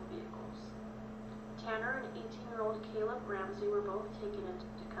from both vehicles. Tanner and 18-year-old Caleb Ramsey were both taken into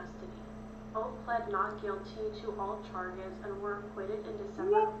custody. Both pled not guilty to all charges and were acquitted in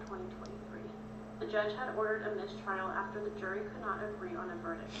December of 2023. The judge had ordered a mistrial after the jury could not agree on a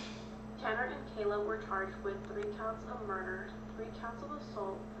verdict. Tanner and Caleb were charged with 3 counts of murder, 3 counts of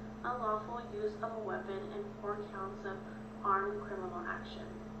assault, unlawful use of a weapon, and 4 counts of armed criminal action.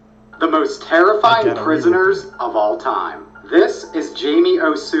 The most terrifying prisoners of all time. This is Jamie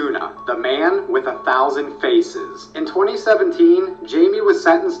Osuna, the man with 1,000 faces. In 2017, Jamie was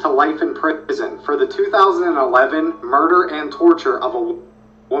sentenced to life in prison for the 2011 murder and torture of a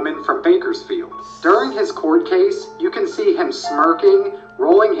woman from Bakersfield. During his court case, you can see him smirking,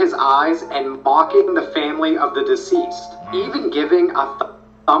 rolling his eyes, and mocking the family of the deceased, even giving a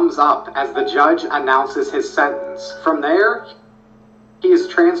thumbs up as the judge announces his sentence. From there, he is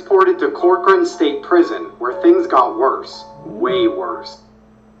transported to Corcoran State Prison, where things got worse. Way worse.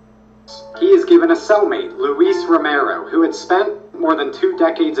 He is given a cellmate, Luis Romero, who had spent more than 2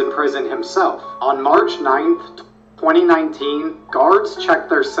 decades in prison himself. On March 9th, 2019, guards checked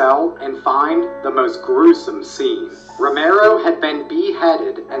their cell and find the most gruesome scene. Romero had been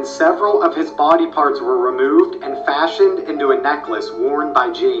beheaded and several of his body parts were removed and fashioned into a necklace worn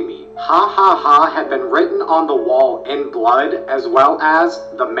by Jamie. "Ha ha ha" had been written on the wall in blood, as well as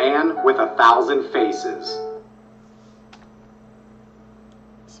 "the man with 1,000 faces."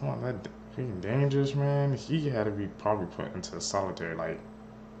 Someone that freaking dangerous, man. He had to be probably put into solitary, like,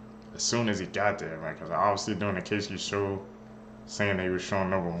 as soon as he got there, man. Because obviously during the case you showed, saying they were showing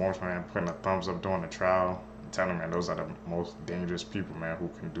no remorse, man, putting a thumbs up during the trial, and telling, man, those are the most dangerous people, man, who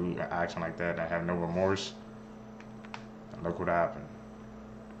can do an action like that have no remorse. And look what happened.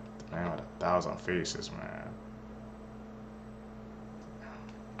 The man with 1,000 faces, man.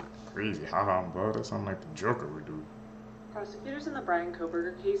 Crazy. Haha, bro. That's something like the Joker would do. Prosecutors in the Bryan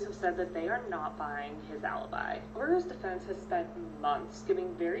Kohberger case have said that they are not buying his alibi. Kohberger's defense has spent months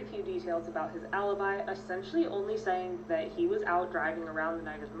giving very few details about his alibi, essentially only saying that he was out driving around the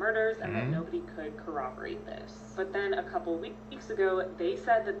night of the murders and that nobody could corroborate this. But then a couple weeks ago, they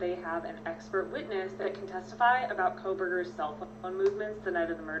said that they have an expert witness that can testify about Kohberger's cell phone movements the night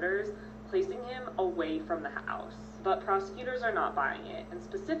of the murders, placing him away from the house. But prosecutors are not buying it, and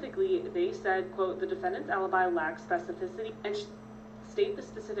specifically, they said, quote, "The defendant's alibi lacks specificity and state the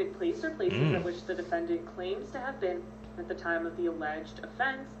specific place or places at which the defendant claims to have been at the time of the alleged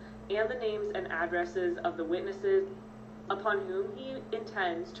offense, and the names and addresses of the witnesses upon whom he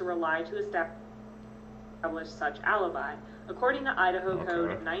intends to rely to establish such alibi, according to Idaho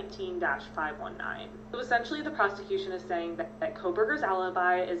Code 19-519. So essentially, the prosecution is saying that Kohberger's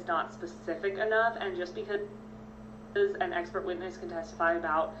alibi is not specific enough, and just because an expert witness can testify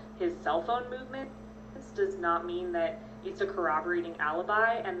about his cell phone movements does not mean that it's a corroborating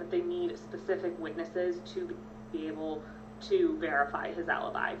alibi, and that they need specific witnesses to be able to verify his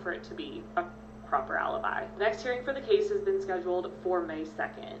alibi for it to be a proper alibi. The next hearing for the case has been scheduled for May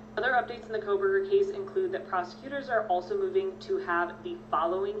 2nd. Other updates in the Kohberger case include that prosecutors are also moving to have the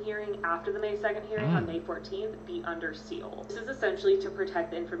following hearing after the May 2nd hearing on May 14th be under seal. This is essentially to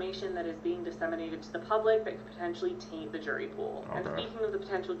protect the information that is being disseminated to the public that could potentially taint the jury pool. And speaking of the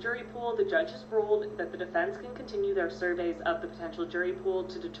potential jury pool, the judge has ruled that the defense can continue their surveys of the potential jury pool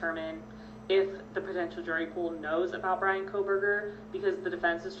to determine if the potential jury pool knows about Bryan Kohberger, because the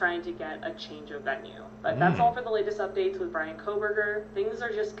defense is trying to get a change of venue. But that's all for the latest updates with Bryan Kohberger. Things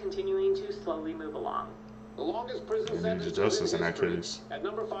are just continuing to slowly move along. The longest prison sentence justice in that history. case. At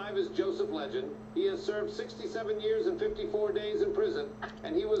number 5 is Joseph Legend. He has served 67 years and 54 days in prison,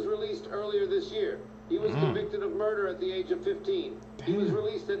 and he was released earlier this year. He was convicted of murder at the age of 15. He was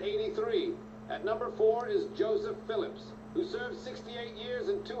released at 83. At number 4 is Joseph Phillips, who served 68 years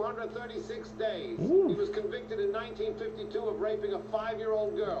and 236 days. He was convicted in 1952 of raping a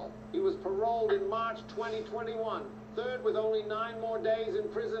 5-year-old girl. He was paroled in March 2021. Third, with only 9 more days in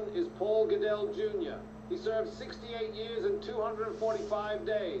prison, is Paul Goodell Jr. He served 68 years and 245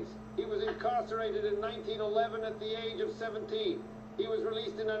 days. He was incarcerated in 1911 at the age of 17. He was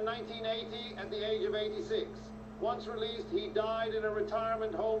released in 1980 at the age of 86. Once released, he died in a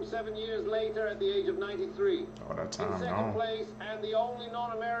retirement home 7 years later at the age of 93. Oh, that time, in second place, and the only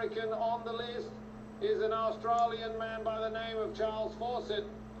non-American on the list, is an Australian man by the name of Charles Fawcett.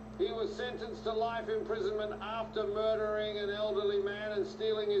 He was sentenced to life imprisonment after murdering an elderly man and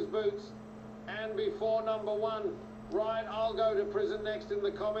stealing his boots. And before number 1, right, I'll go to prison next in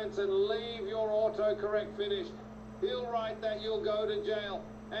the comments and leave your autocorrect finished. He'll write that you'll go to jail.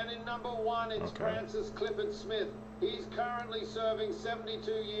 And in number 1, it's Francis Clifford Smith. He's currently serving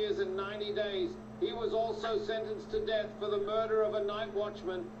 72 years and 90 days. He was also sentenced to death for the murder of a night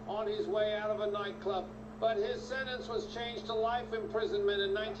watchman on his way out of a nightclub. But his sentence was changed to life imprisonment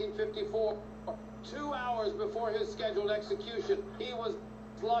in 1954, 2 hours before his scheduled execution. He was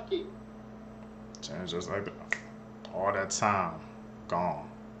lucky. Changed just like that. All that time gone.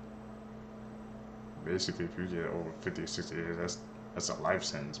 Basically, if you get over 50 or 60 years, that's a life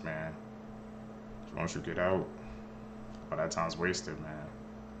sentence, man. Once you get out, all that time's wasted, man.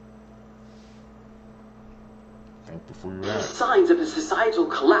 Think before you act. Signs of a societal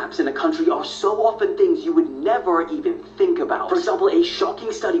collapse in a country are so often things you would never even think about. For example, a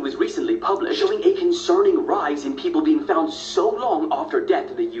shocking study was recently published showing a concerning rise in people being found so long after death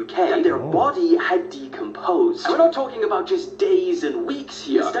in the UK that their body had decomposed. And we're not talking about just days and weeks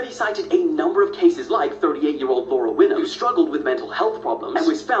here. The study cited a number of cases like 38-year-old Laura Winham, who struggled with mental health problems and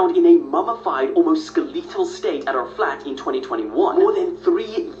was found in a mummified, almost skeletal state at her flat in 2021, more than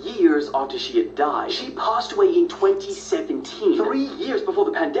 3 years after she had died. She passed away in 2017, 3 years before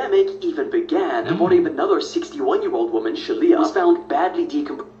the pandemic even began. The body of another 61-year-old woman, Shalia, was found badly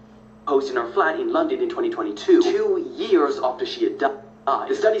decomposed in her flat in London in 2022, 2 years after she had died.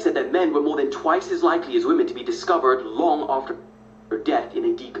 The study said that men were more than twice as likely as women to be discovered long after death in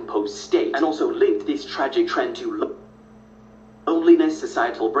a decomposed state, and also linked this tragic trend to loneliness,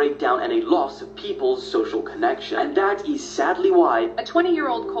 societal breakdown, and a loss of people's social connection. And that is sadly why a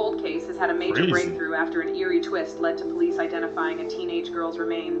 20-year-old cold case has had a major breakthrough after an eerie twist led to police identifying a teenage girl's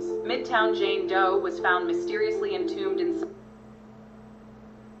remains. Midtown Jane Doe was found mysteriously entombed in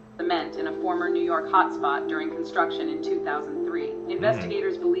cement in a former New York hotspot during construction in 2003.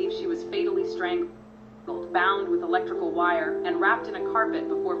 Investigators believe she was fatally strangled, bound with electrical wire, and wrapped in a carpet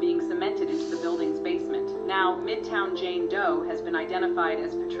before being cemented into the building's basement. Now, Midtown Jane Doe has been identified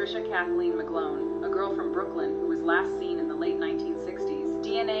as Patricia Kathleen McGlone, a girl from Brooklyn who was last seen in the late 1960s.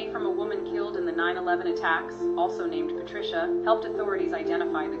 DNA from a woman killed in the 9/11 attacks, also named Patricia, helped authorities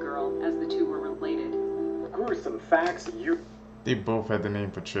identify the girl, as the two were related. Gruesome facts They both had the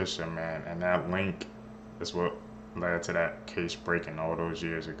name Patricia, man, and that link is what led to that case breaking all those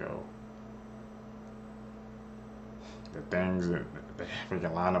years ago. The things that we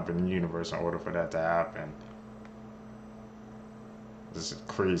can line up in the universe in order for that to happen. This is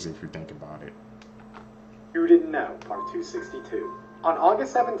crazy if you think about it. You didn't know, part 262. On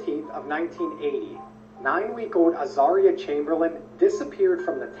August 17th of 1980, 9-week-old Azaria Chamberlain disappeared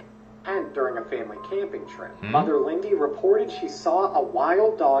from the tent during a family camping trip. Mother Lindy reported she saw a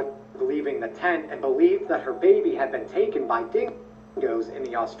wild dog leaving the tent and believed that her baby had been taken by dingoes in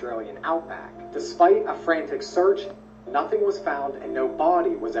the Australian outback. Despite a frantic search, nothing was found and no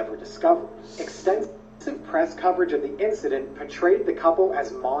body was ever discovered. Extensive press coverage of the incident portrayed the couple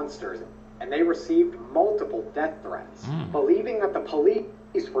as monsters, and they received multiple death threats. Believing that the police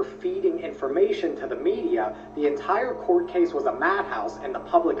were feeding information to the media, the entire court case was a madhouse and the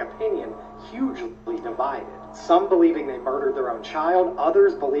public opinion hugely divided. Some believing they murdered their own child,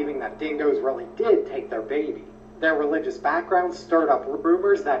 others believing that dingoes really did take their baby. Their religious background stirred up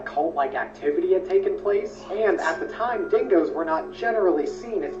rumors that cult-like activity had taken place, and at the time, dingoes were not generally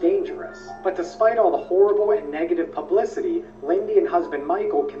seen as dangerous. But despite all the horrible and negative publicity, Lindy and husband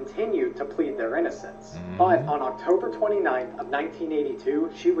Michael continued to plead their innocence. But on October 29th of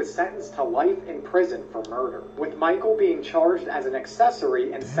 1982, she was sentenced to life in prison for murder, with Michael being charged as an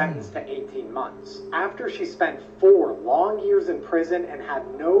accessory and sentenced to 18 months. After she spent 4 long years in prison and had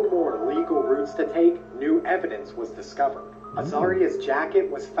no more legal routes to take, new evidence was discovered. Azaria's jacket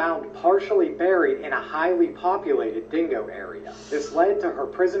was found partially buried in a highly populated dingo area. This led to her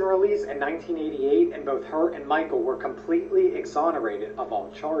prison release in 1988, and both her and Michael were completely exonerated of all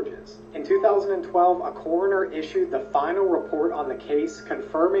charges. In 2012, a coroner issued the final report on the case,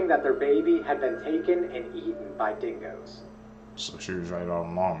 confirming that their baby had been taken and eaten by dingoes. So she was right all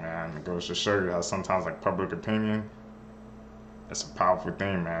along, man. It goes to show you how sometimes, like, public opinion, it's a powerful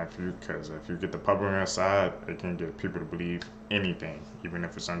thing, man. Because if you get the public on your side, it can get people to believe anything, even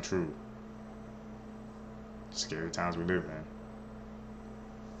if it's untrue. Scary times we live in.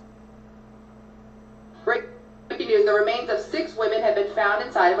 Breaking news: the remains of 6 women have been found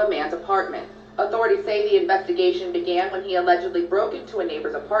inside of a man's apartment. Authorities say the investigation began when he allegedly broke into a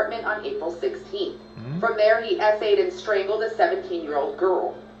neighbor's apartment on April 16th. From there, he essayed and strangled a 17-year-old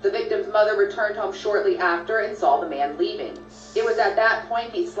girl. The victim's mother returned home shortly after and saw the man leaving. It was at that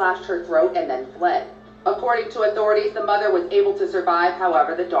point he slashed her throat and then fled. According to authorities, the mother was able to survive,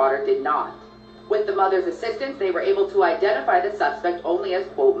 however, the daughter did not. With the mother's assistance, they were able to identify the suspect only as,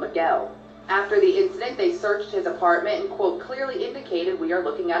 quote, Miguel. After the incident, they searched his apartment and, quote, clearly indicated we are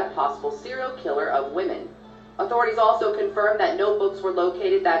looking at a possible serial killer of women. Authorities also confirmed that notebooks were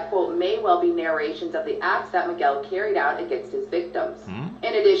located that, quote, may well be narrations of the acts that Miguel carried out against his victims.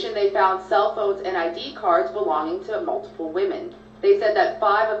 In addition, they found cell phones and ID cards belonging to multiple women. They said that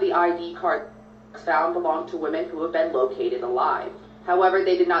 5 of the ID cards found belonged to women who have been located alive. However,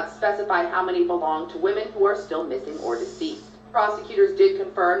 they did not specify how many belonged to women who are still missing or deceased. Prosecutors did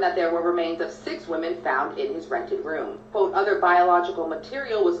confirm that there were remains of 6 women found in his rented room. Quote, other biological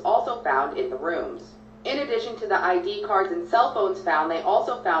material was also found in the rooms. In addition to the ID cards and cell phones found, they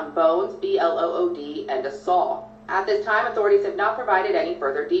also found bones, BLOOD, and a saw. At this time, authorities have not provided any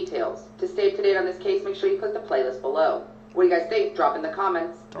further details. To stay up to date on this case, make sure you click the playlist below. What do you guys think? Drop in the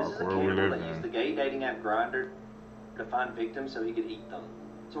comments. This is a cannibal that used the gay dating app Grindr to find victims so he could eat them.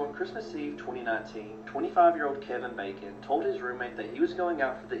 So on Christmas Eve 2019, 25-year-old Kevin Bacon told his roommate that he was going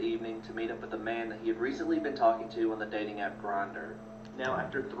out for the evening to meet up with a man that he had recently been talking to on the dating app Grindr. Now,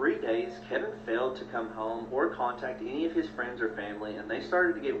 after 3 days, Kevin failed to come home or contact any of his friends or family, and they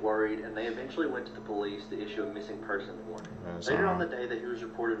started to get worried, and they eventually went to the police to issue a missing person warning. Later on the day that he was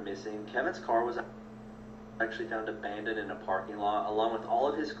reported missing, Kevin's car was actually found abandoned in a parking lot, along with all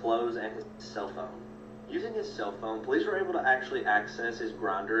of his clothes and his cell phone. Using his cell phone, police were able to actually access his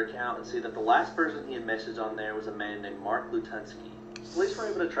Grindr account and see that the last person he had messaged on there was a man named Mark Lutunsky. Police were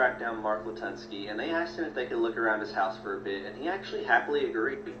able to track down Mark Lutunsky, and they asked him if they could look around his house for a bit, and he actually happily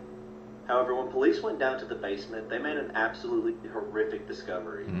agreed. However, when police went down to the basement, they made an absolutely horrific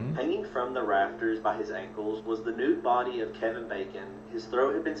discovery. Hanging from the rafters by his ankles was the nude body of Kevin Bacon. His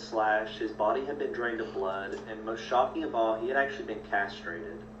throat had been slashed, his body had been drained of blood, and most shocking of all, he had actually been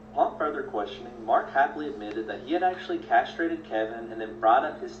castrated. Upon further questioning, Mark happily admitted that he had actually castrated Kevin and then fried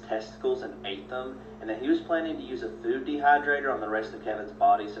up his testicles and ate them, and that he was planning to use a food dehydrator on the rest of Kevin's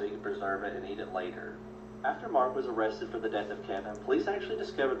body so he could preserve it and eat it later. After Mark was arrested for the death of Kevin, police actually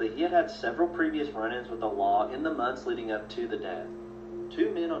discovered that he had had several previous run-ins with the law in the months leading up to the death.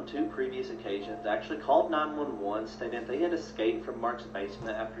 2 men on 2 previous occasions actually called 911 stating they had escaped from Mark's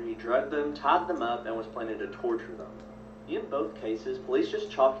basement after he drugged them, tied them up, and was planning to torture them. In both cases, police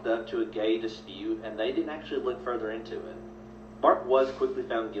just chalked it up to a gay dispute, and they didn't actually look further into it. Mark was quickly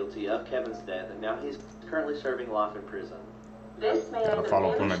found guilty of Kevin's death, and now he's currently serving life in prison. This man Gotta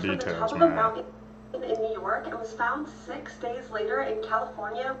follow up on the vanished from the details, top of a man. mountain in New York and was found 6 days later in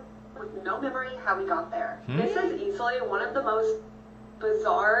California with no memory how he got there. This is easily one of the most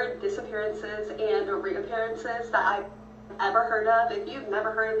bizarre disappearances and reappearances that I've ever heard of. If you've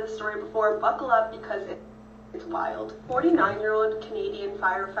never heard of this story before, buckle up because it's wild. 49-year-old Canadian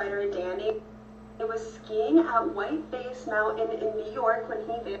firefighter Danny was skiing at White Base Mountain in New York when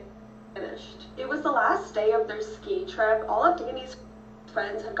he vanished. It was the last day of their ski trip. All of Danny's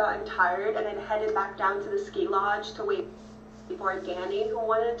friends had gotten tired and had headed back down to the ski lodge to wait for Danny, who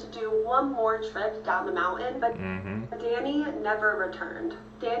wanted to do one more trip down the mountain, but Danny never returned.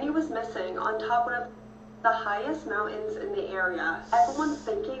 Danny was missing on top of one of the highest mountains in the area. Everyone's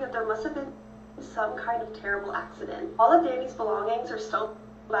thinking that there must have been some kind of terrible accident. All of Danny's belongings are still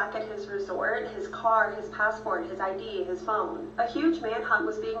back at his resort, his car, his passport, his ID, his phone. A huge manhunt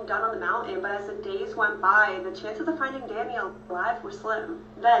was being done on the mountain, but as the days went by, the chances of finding Danny alive were slim.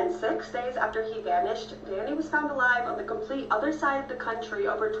 Then, 6 days after he vanished, Danny was found alive on the complete other side of the country,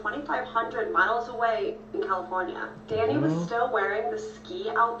 over 2,500 miles away in California. Danny was still wearing the ski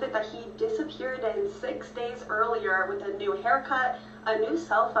outfit that he disappeared in 6 days earlier, with a new haircut, a new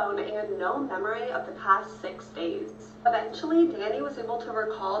cell phone, and no memory of the past 6 days. Eventually, Danny was able to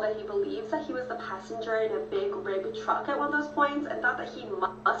recall that he believes that he was the passenger in a big rig truck at one of those points and thought that he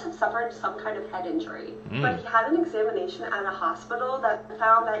must have suffered some kind of head injury. But he had an examination at a hospital that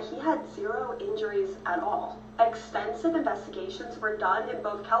found that he had 0 injuries at all. Extensive investigations were done in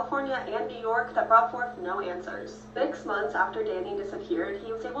both California and New York that brought forth no answers. 6 months after Danny disappeared,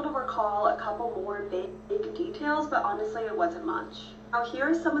 he was able to recall a couple more big details, but honestly it wasn't much. Now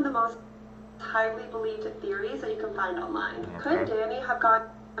here are some of the most highly believed theories that you can find online. Could Danny have gotten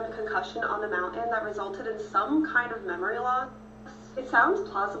a concussion on the mountain that resulted in some kind of memory loss? It sounds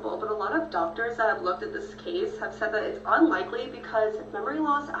plausible, but a lot of doctors that have looked at this case have said that it's unlikely because memory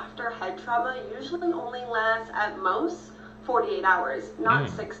loss after head trauma usually only lasts at most 48 hours, not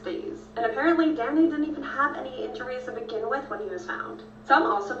 6 days. And apparently Danny didn't even have any injuries to begin with when he was found. Some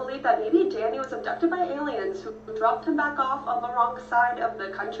also believe that maybe Danny was abducted by aliens who dropped him back off on the wrong side of the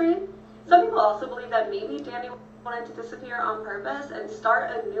country. Some people also believe that maybe Danny wanted to disappear on purpose and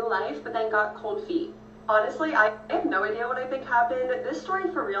start a new life, but then got cold feet. Honestly, I have no idea what I think happened. This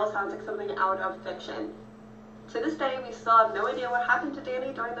story for real sounds like something out of fiction. To this day, we still have no idea what happened to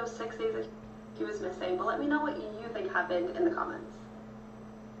Danny during those 6 days that he was missing, but let me know what you think happened in the comments.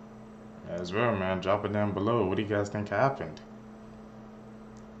 As well, man, drop it down below. What do you guys think happened?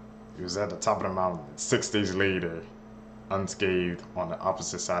 He was at the top of the mountain 6 days later, unscathed, on the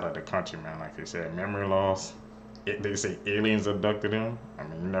opposite side of the country, man. Like they said, memory loss. They say aliens abducted him. I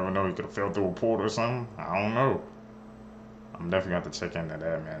mean, you never know. He could have fell through a portal or something. I don't know. I'm definitely going to have to check into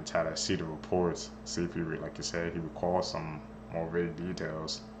that, man. Try to see the reports. See if he, like you said, he recalls some more vague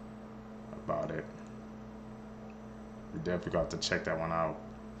details about it. We definitely got to check that one out.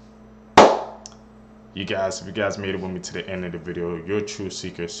 You guys, if you guys made it with me to the end of the video, you're a truth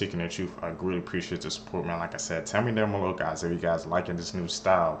seeker, seeking the truth. I really appreciate the support, man. Like I said, tell me down below, guys, if you guys liking this new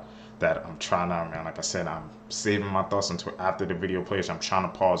style that I'm trying out, man. Like I said, I'm saving my thoughts until after the video plays. I'm trying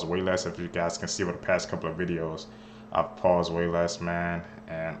to pause way less. If you guys can see over the past couple of videos, I've paused way less, man.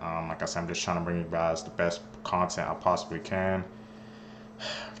 And like I said, I'm just trying to bring you guys the best content I possibly can.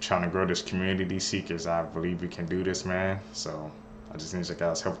 I'm trying to grow this community, seekers. I believe we can do this, man. So I just need you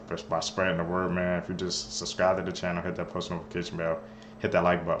guys' help by spreading the word, man. If you just subscribe to the channel, hit that post notification bell, hit that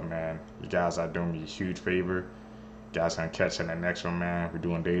like button, man. You guys are doing me a huge favor. You guys gonna catch in the next one, man. We're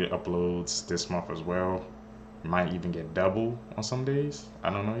doing daily uploads this month as well. Might even get double on some days. I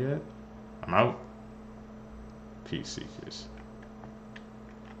don't know yet. I'm out. Peace, seekers.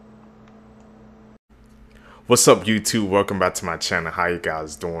 What's up, YouTube? Welcome back to my channel. How you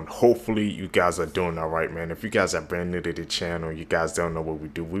guys doing? Hopefully you guys are doing all right, man. If you guys are brand new to the channel, you guys don't know what we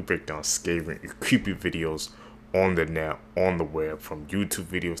do. We break down scary and creepy videos on the net, on the web, from YouTube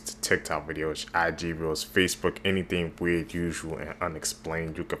videos to TikTok videos, IG reels, Facebook, anything weird, usual, and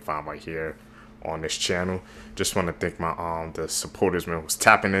unexplained you can find right here on this channel. Just want to thank my the supporters, man, who's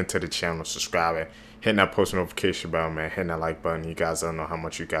tapping into the channel, subscribing, hitting that post notification bell, man, hitting that like button. You guys don't know how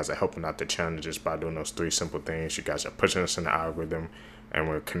much you guys are helping out the channel just by doing those 3 simple things. You guys are pushing us in the algorithm, and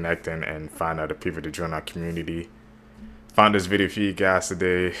we're connecting and find other people to join our community. Found this video for you guys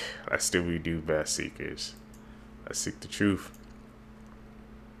today. Let's do what we do best, seekers. Let's seek the truth.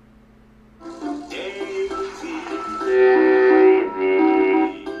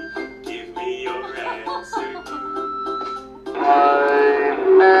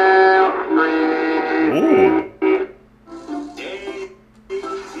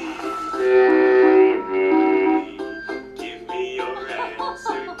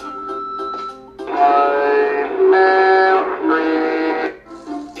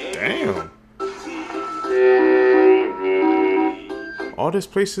 All this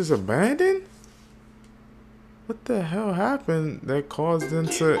place is abandoned? What the hell happened that caused them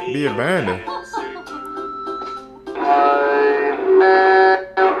to be abandoned?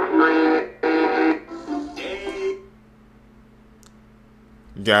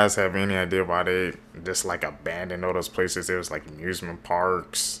 You guys have any idea why they just like abandoned all those places? There was like amusement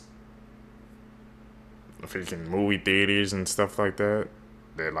parks, freaking movie theaters and stuff like that.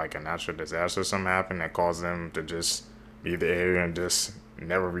 That like a natural disaster or something happened that caused them to just leave the area and just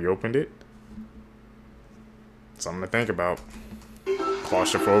never reopened it. Something to think about.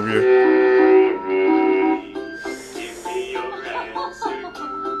 Claustrophobia.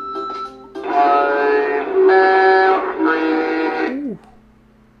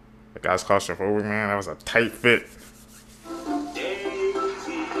 guys claustrophobic, man? That was a tight fit.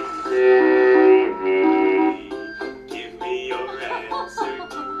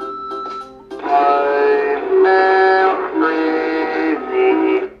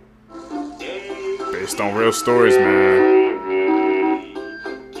 Based on real stories, man.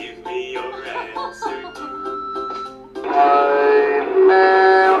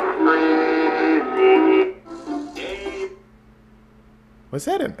 Was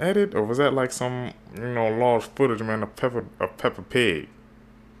that an edit, or was that like some, lost footage, man, of Peppa Pig?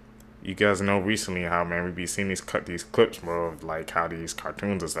 You guys know recently how, man, we be seeing these clips, bro, of like how these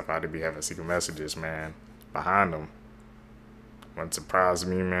cartoons and stuff, how they be having secret messages, man, behind them. Wouldn't surprise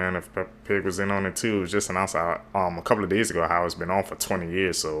me, man, if Peppa Pig was in on it too. It was just announced a couple of days ago how it's been on for 20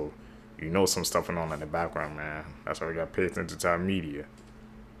 years, so you know some stuff going on in the background, man. That's why we got to pay attention to our media.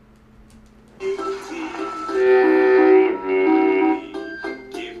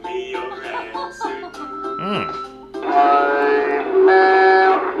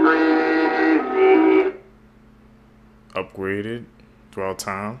 Upgraded throughout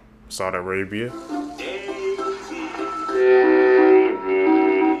time. Saudi Arabia.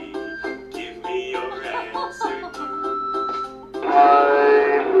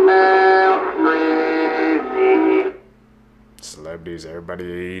 Celebrities,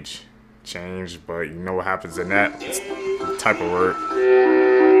 everybody age, change, but you know what happens in that type of work.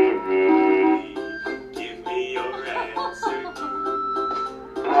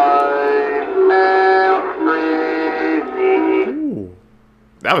 Ooh,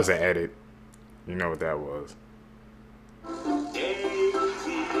 that was an edit. You know what that was.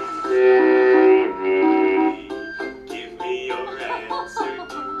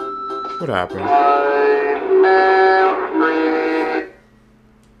 What happened?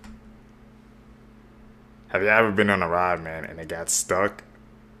 Have you ever been on a ride, man, and it got stuck?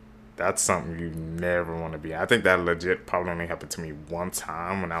 That's something you never want to be. I think that legit probably only happened to me one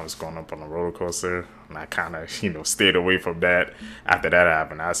time when I was going up on a roller coaster, and I kind of, stayed away from that. After that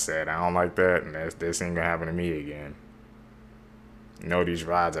happened, I said, I don't like that, and this ain't gonna happen to me again. These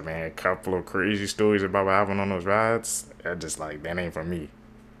rides, I've had a couple of crazy stories about what happened on those rides. They're just like, that ain't for me.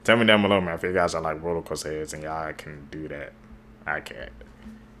 Tell me down below, man, if you guys are like roller coaster heads and y'all can do that. I can't.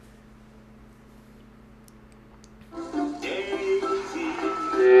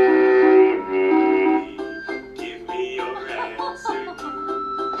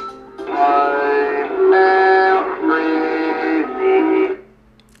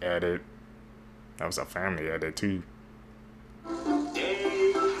 Edit. That was a family edit too.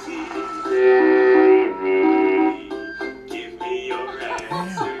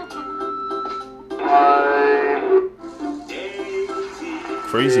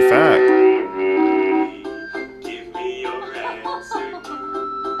 Crazy fact.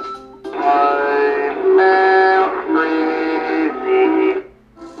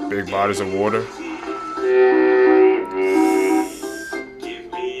 Big bodies of water.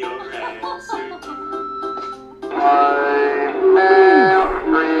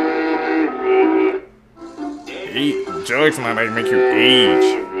 Drugs might like make you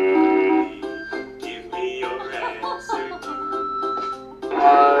age.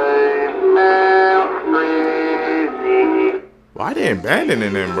 Why they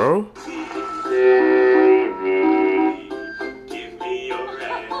abandoning them, bro?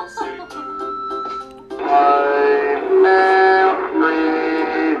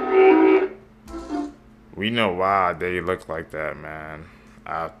 We know why they look like that, man.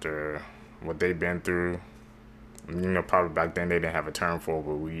 After what they've been through. Probably back then they didn't have a term for it,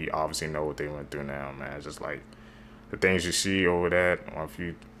 but we obviously know what they went through now, man. It's just like the things you see over that, or if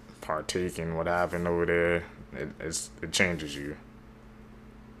you partake in what happened over there, it changes you.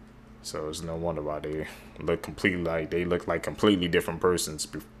 So it's no wonder why they look like completely different persons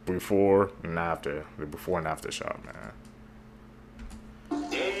before and after the before and after shot, man.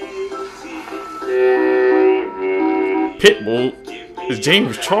 Pitbull is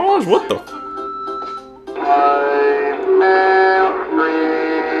James Charles? What the?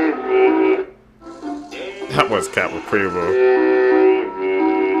 That was Cat with Quavo.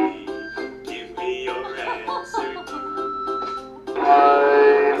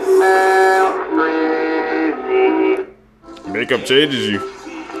 Makeup changes you.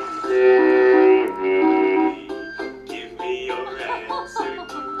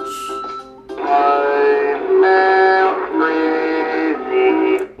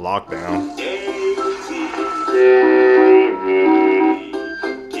 Lockdown.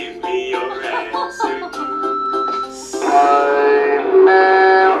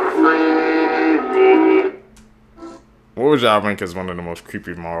 What Would y'all rank as one of the most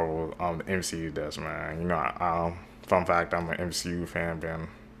creepy Marvel the MCU does, man? You know, fun fact, I'm an MCU fan, been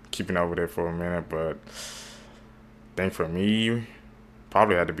keeping up with it for a minute, but I think for me,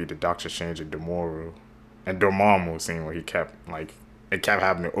 probably had to be the Doctor Strange and Dormammu scene where he kept, like, it kept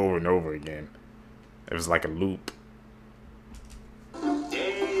happening over and over again. It was like a loop.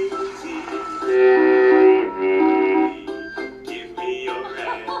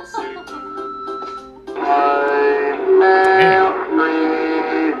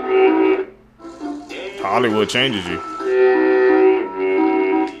 Hollywood changes you. I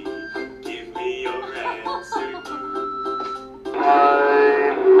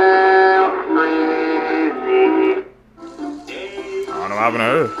don't know what happened to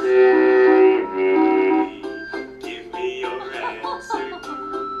her.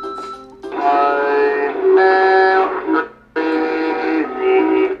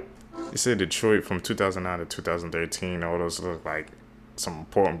 You said Detroit from 2009 to 2013, all those look like some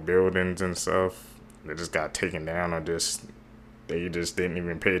important buildings and stuff. They just got taken down, or they just didn't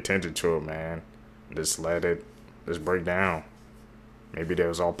even pay attention to it, man. Just let it just break down. Maybe that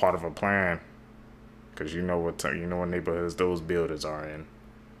was all part of a plan, cause you know what neighborhoods those buildings are in.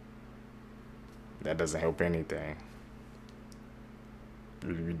 That doesn't help anything.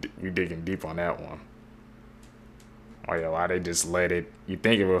 We digging deep on that one. Oh yeah, why they just let it? You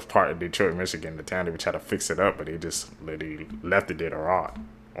think it was part of Detroit, Michigan, the town. They would try to fix it up, but they just literally left it there to rot.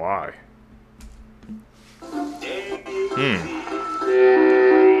 Why?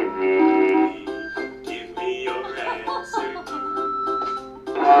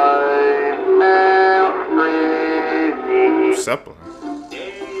 Zeppelin.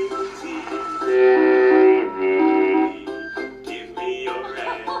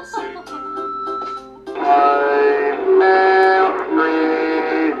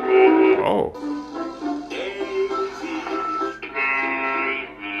 Oh.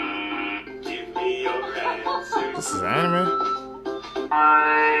 This is anime?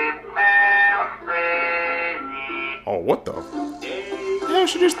 Oh, what the hell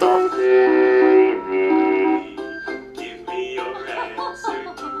she just throw?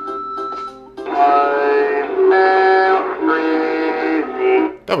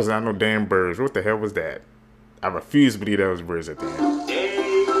 That was not no damn birds. What the hell was that? I refuse to believe that was birds at the end.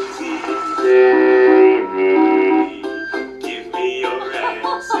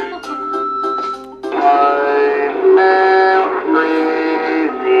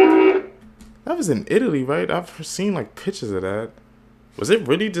 That was in Italy, right? I've seen like pictures of that. Was it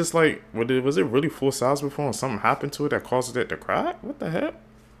really just like, was it really full size before and something happened to it that caused it to crack? What the heck?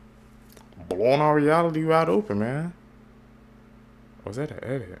 Blowing our reality wide open, man. Was that an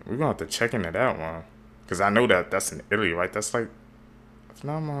edit? We're gonna have to check into that one. Because I know that's in Italy, right? That's like, if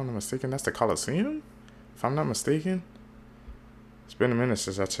I'm not mistaken, that's the Colosseum? If I'm not mistaken. It's been a minute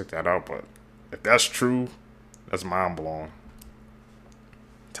since I checked that out, but if that's true, that's mind blowing.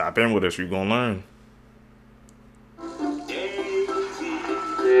 Tap in with us, you're gonna learn.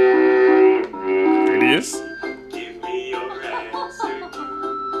 It is.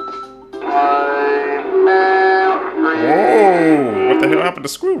 Whoa! What the hell happened to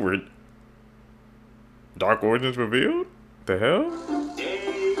Squidward? Dark Origins revealed? The hell?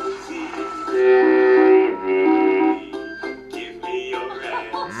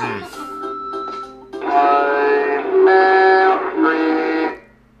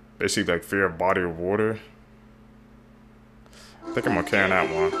 Basically like Fear of Body of Water. I think I'm gonna carry that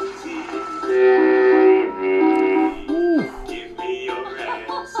one.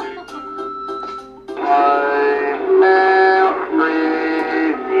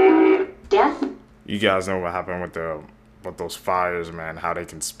 You guys know what happened with those fires, man. How they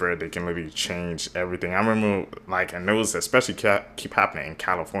can spread, they can literally change everything. I remember, like, and those especially keep happening in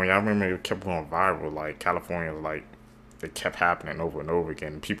California. I remember it kept going viral. Like California, like it kept happening over and over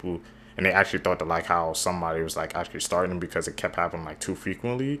again. People, and they actually thought that like how somebody was like actually starting because it kept happening like too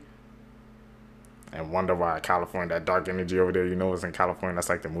frequently. And wonder why California, that dark energy over there, you know, is in California. That's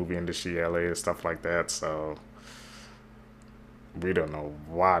like the movie industry, LA, and stuff like that. So we don't know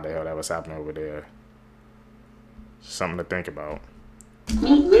why the hell that was happening over there. Something to think about.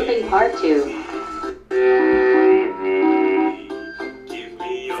 Meet moving part 2.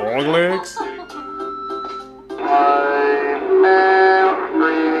 Frog legs?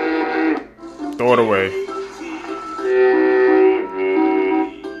 Throw it away.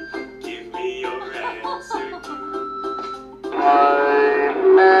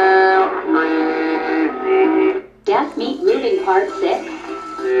 Death Meat Moving Part 6.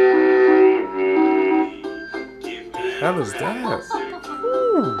 Hell is that?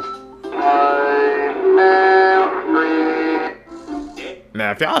 Ooh. Now,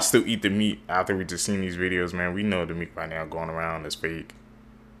 if y'all still eat the meat after we just seen these videos, man, we know the meat right now going around is fake.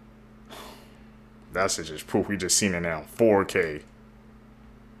 That's just proof. We just seen it now, 4K.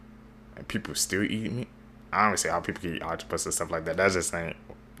 And people still eat meat. I don't say how people can eat octopus and stuff like that. That just ain't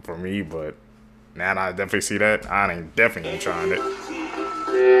for me, but now that I definitely see that, I ain't definitely ain't trying it.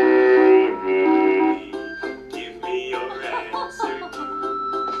 Give me your answer.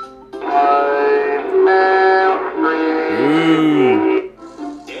 Ooh.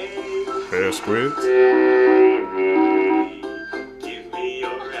 Fair squids. Give me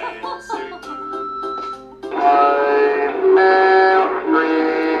your answer.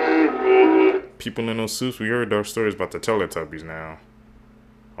 People in those suits, we heard those stories about the Teletubbies now.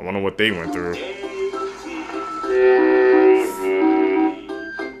 I wonder what they went through. Give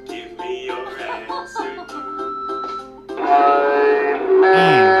me your answer.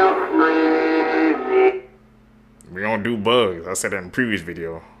 We don't do bugs. I said that in the previous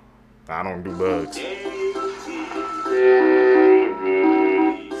video. I don't do bugs. Give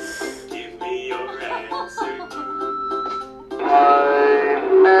me your answer.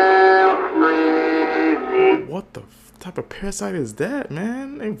 What the type of parasite is that,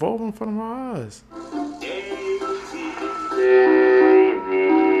 man? They evolve in front of our eyes. Give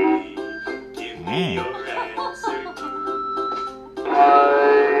me your answer.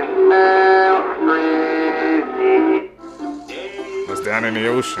 What's down in the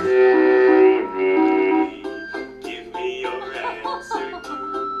ocean? Give me your answer.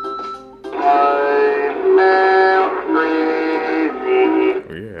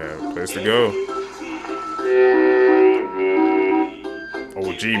 Oh yeah, place to go.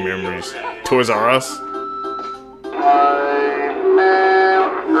 OG memories. Toys R Us.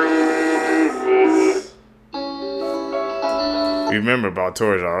 Remember about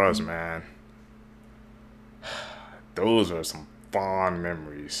Toys R Us, man. Those are some fond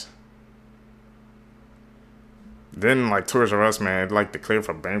memories. Then like Toys R Us, man, it like declared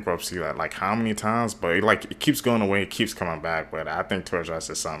for bankruptcy like how many times? But it keeps going away, it keeps coming back. But I think Toys R Us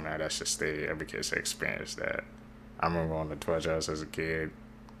is something that should stay. Every kid should experience that. I remember going to Toys R Us as a kid,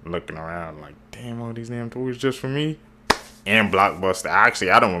 looking around like, damn, all these damn toys just for me. And Blockbuster.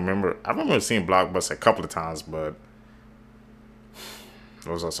 Actually, I don't remember. I remember seeing Blockbuster a couple of times, but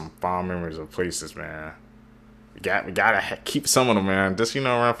those are some fond memories of places, man. We gotta keep some of them, man. Just,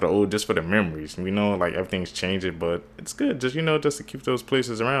 around for the old, just for the memories. We know, like, everything's changing, but it's good. Just, just to keep those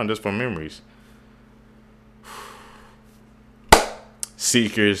places around, just for memories.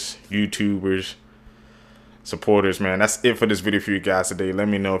 Seekers, YouTubers, supporters, man. That's it for this video for you guys today. Let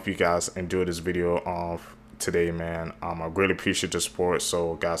me know if you guys enjoyed this video today, man. I really appreciate the support.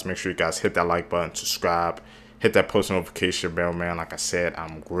 So, guys, make sure you guys hit that like button, subscribe, hit that post notification bell, man. Like I said,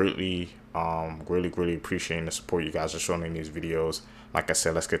 I'm greatly appreciating the support you guys are showing in these videos. Like I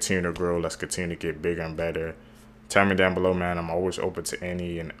said, let's continue to grow. Let's continue to get bigger and better. Tell me down below, man. I'm always open to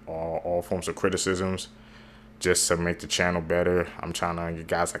any and all forms of criticisms, just to make the channel better. I'm trying to, you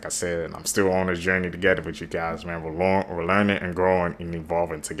guys, like I said, I'm still on this journey together with you guys, man. We're learning and growing and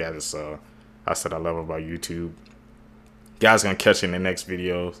evolving together. So that's what I love about YouTube. Guys, gonna catch you in the next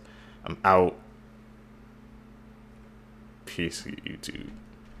videos. I'm out. Peace, YouTube.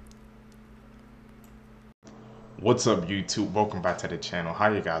 What's up, YouTube? Welcome back to the channel. How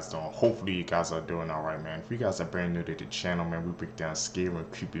you guys doing? Hopefully you guys are doing all right, man. If you guys are brand new to the channel, man, we break down scary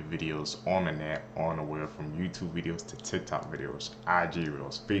and creepy videos on the net, on the web, from YouTube videos to TikTok videos, IG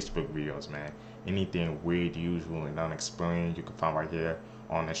reels, Facebook videos, man. Anything weird, usual, and unexplained, you can find right here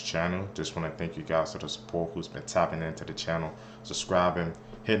on this channel. Just want to thank you guys for the support who's been tapping into the channel, subscribing,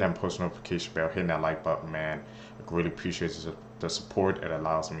 hitting that post notification bell, hitting that like button, man. I really appreciate the support. It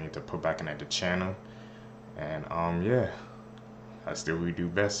allows me to put back into the channel. And yeah, that's what we do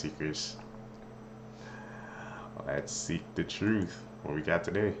best, seekers. Let's seek the truth. What we got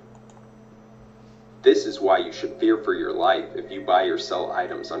today? This is why you should fear for your life if you buy or sell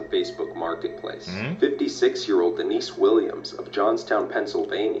items on Facebook Marketplace. 56-year-old Denise Williams of Johnstown,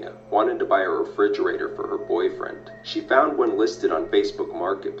 Pennsylvania, wanted to buy a refrigerator for her boyfriend. She found one listed on Facebook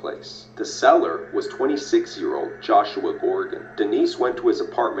Marketplace. The seller was 26-year-old Joshua Gorgon. Denise went to his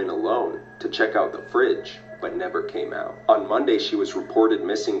apartment alone to check out the fridge, but never came out. On Monday, she was reported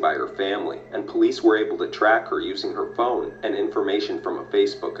missing by her family, and police were able to track her using her phone and information from a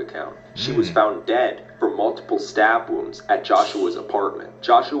Facebook account. She was found dead from multiple stab wounds at Joshua's apartment.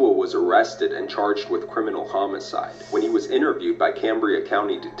 Joshua was arrested and charged with criminal homicide. When he was interviewed by Cambria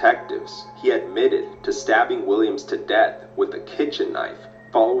County detectives, he admitted to stabbing Williams to death with a kitchen knife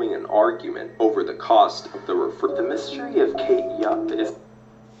following an argument over the cost of the refrigerator. The mystery of Kate Yupp is...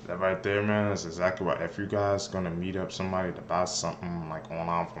 That right there, man, is exactly what. If you guys gonna meet up somebody to buy something like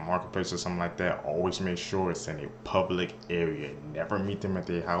online from marketplace or something like that, always make sure it's in a public area. Never meet them at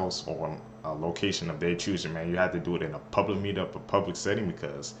their house or a location of their choosing, man. You have to do it in a public meetup, a public setting,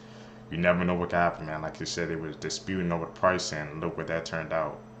 because you never know what can happen, man. Like you said, they was disputing over the price, and look what that turned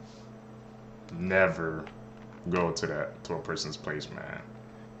out. Never go to a person's place, man.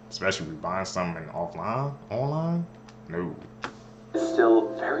 Especially if you're buying something online. No.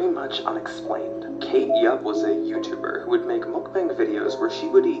 Still very much unexplained. Kate Yup was a YouTuber who would make mukbang videos where she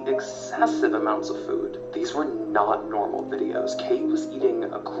would eat excessive amounts of food. These were not normal videos. Kate was eating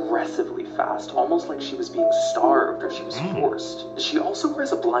aggressively fast, almost like she was being starved or she was forced. She also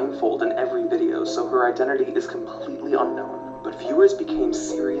wears a blindfold in every video, so her identity is completely unknown. But viewers became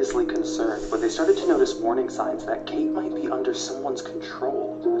seriously concerned when they started to notice warning signs that Kate might be under someone's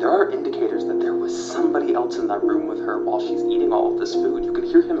control. There are indicators that there was somebody else in that room with her while she's eating all of this food. You can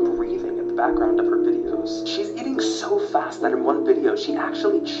hear him breathing in the background of her videos. She's eating so fast that in one video she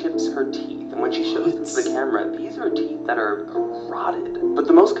actually chips her teeth, and when she shows them to the camera, these are teeth that are rotted. But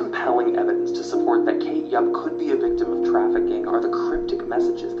the most compelling evidence to support that Kate Yup could be a victim of trafficking are the cryptic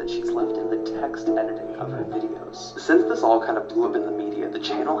messages that she's left in the text editing of her videos. Since this all kind of blew up in the media, the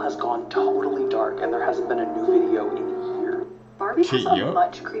channel has gone totally dark and there hasn't been a new video in a year. Barbie has a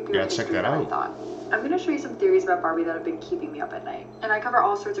much creepier check history that than I out. thought. I'm going to show you some theories about Barbie that have been keeping me up at night. And I cover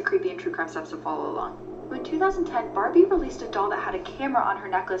all sorts of creepy and true crime stuff, so follow along. In 2010, Barbie released a doll that had a camera on her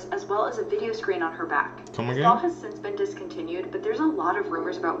necklace as well as a video screen on her back. Come This again? doll has since been discontinued, but there's a lot of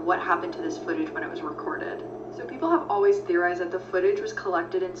rumors about what happened to this footage when it was recorded. So people have always theorized that the footage was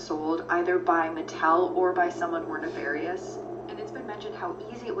collected and sold either by Mattel or by someone more nefarious. And it's been mentioned how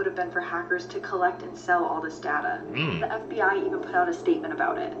easy it would have been for hackers to collect and sell all this data. The FBI even put out a statement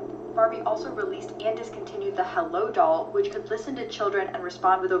about it. Barbie also released and discontinued the Hello doll, which could listen to children and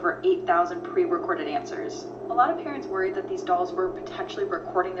respond with over 8,000 pre-recorded answers. A lot of parents worried that these dolls were potentially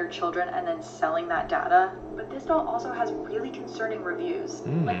recording their children and then selling that data, but this doll also has really concerning reviews.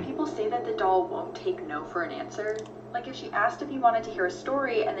 Like, people say that the doll won't take no for an answer. Like, if she asked if you wanted to hear a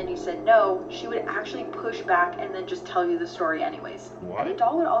story and then you said no, she would actually push back and then just tell you the story anyways. And the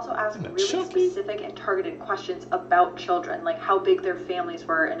doll would also ask really specific and targeted questions about children, like how big their families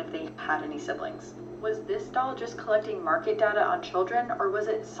were and if they had any siblings. Was this doll just collecting market data on children, or was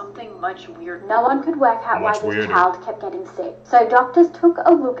it something much weirder? No one could work out why this child kept getting sick. So doctors took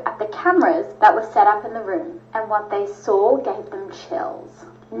a look at the cameras that were set up in the room, and what they saw gave them chills.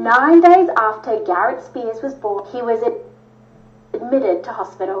 9 days after Garrett Spears was born, he was admitted to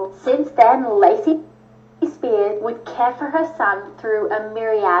hospital. Since then, Lacey Spears would care for her son through a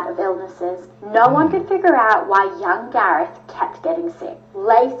myriad of illnesses. No one could figure out why young Gareth kept getting sick.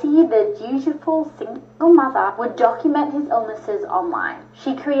 Lacey, the dutiful single mother, would document his illnesses online.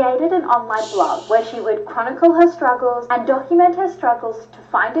 She created an online blog where she would chronicle her struggles and document her struggles to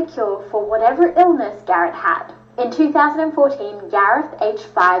find a cure for whatever illness Garrett had. In 2014, Gareth, age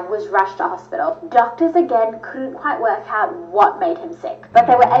 5, was rushed to hospital. Doctors again couldn't quite work out what made him sick, but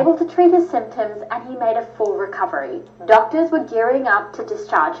they were able to treat his symptoms and he made a full recovery. Doctors were gearing up to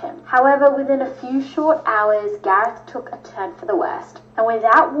discharge him. However, within a few short hours, Gareth took a turn for the worst, and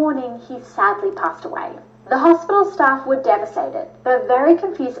without warning, he sadly passed away. The hospital staff were devastated. They were very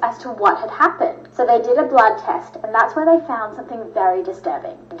confused as to what had happened. So they did a blood test, and that's where they found something very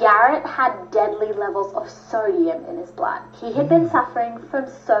disturbing. Garrett had deadly levels of sodium in his blood. He had been suffering from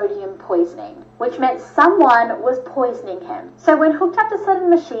sodium poisoning, which meant someone was poisoning him. So when hooked up to certain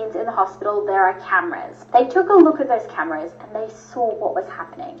machines in the hospital, there are cameras. They took a look at those cameras, and they saw what was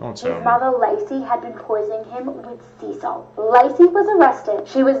happening. His mother, Lacey, had been poisoning him with sea salt. Lacey was arrested.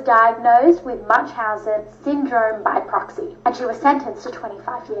 She was diagnosed with Munchausen syndrome by proxy, and she was sentenced to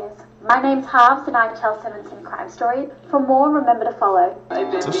 25 years. My name's Harves, and I tell 17 crime stories. For more, remember to follow.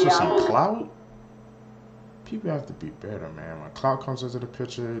 Just for some clout? People have to be better, man. When clout comes into the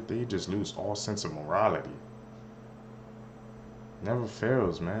picture, they just lose all sense of morality. Never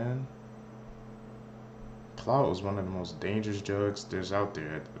fails, man. Clout is one of the most dangerous drugs there's out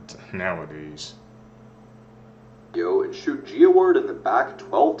there nowadays. And shoot Geoward in the back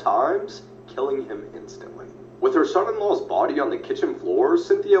 12 times, killing him instantly. With her son-in-law's body on the kitchen floor,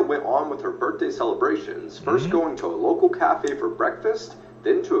 Cynthia went on with her birthday celebrations, first going to a local cafe for breakfast,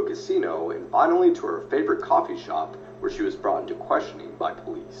 then to a casino, and finally to her favorite coffee shop, where she was brought into questioning by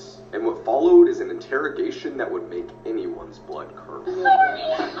police. And what followed is an interrogation that would make anyone's blood curdle.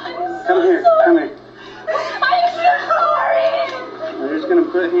 Come here. I'm sorry! We're just gonna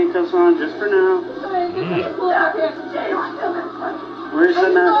put handcuffs on just for now. Where's the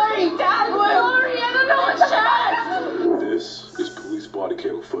knife? Sorry, Dad, sorry, I don't know what chest! This is police body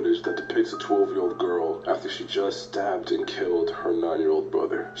cam footage that depicts a 12-year-old girl after she just stabbed and killed her 9-year-old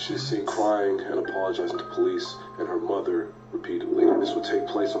brother. She's seen crying and apologizing to police and her mother repeatedly. This would take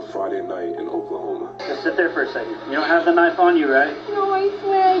place on Friday night in Oklahoma. Just sit there for a second. You don't have the knife on you, right? No, I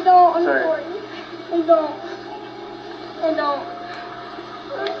swear I don't. I'm Sorry. sorry. I don't.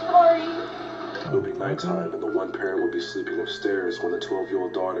 I'm sorry. It would be nighttime and the one parent would be sleeping upstairs when the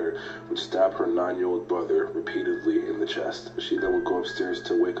 12-year-old daughter would stab her 9-year-old brother repeatedly in the chest. She then would go upstairs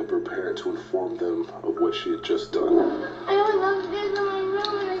to wake up her parent to inform them of what she had just done. I was upstairs in my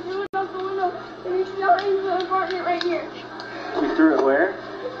room and I threw it out the window and it fell into the apartment right here. You threw it where? I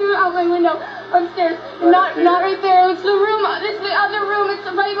threw it out my window upstairs. Not right there. It's the room. It's the other room. It's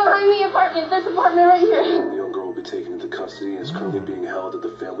right behind the apartment. This apartment right here. The young girl will be taken into custody and is currently being held at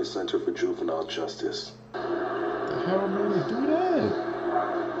the Family Center for Juvenile Justice. The hell made her do that?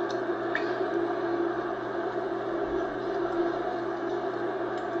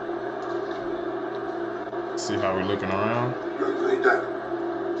 See how we looking around?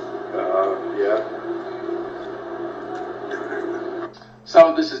 Yeah.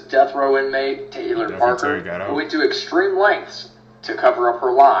 So this is death row inmate Taylor Parker, who went to extreme lengths to cover up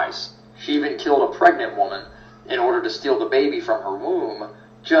her lies. She even killed a pregnant woman in order to steal the baby from her womb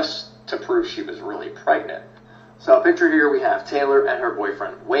just to prove she was really pregnant. So pictured here we have Taylor and her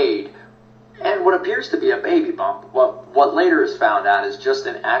boyfriend Wade, and what appears to be a baby bump. What later is found out is just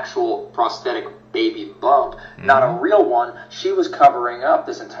an actual prosthetic baby bump, not a real one. She was covering up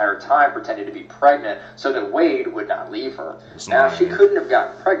this entire time, pretending to be pregnant so that Wade would not leave her. Now, she couldn't have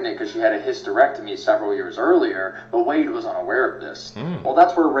gotten pregnant because she had a hysterectomy several years earlier, but Wade was unaware of this. Well,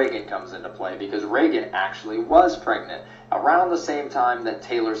 that's where Reagan comes into play, because Reagan actually was pregnant around the same time that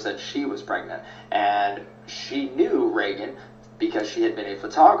Taylor said she was pregnant. And she knew Reagan because she had been a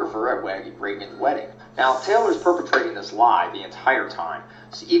photographer at Reagan's wedding. Now, Taylor's perpetrating this lie the entire time,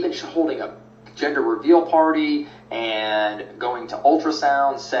 so even holding a gender reveal party and going to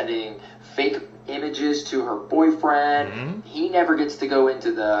ultrasound, sending fake images to her boyfriend. He never gets to go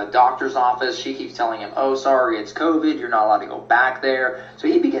into the doctor's office. She keeps telling him, oh, sorry, it's COVID. You're not allowed to go back there. So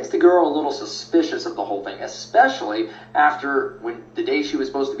he begins to grow a little suspicious of the whole thing, especially after when the day she was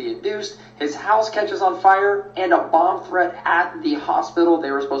supposed to be induced, his house catches on fire and a bomb threat at the hospital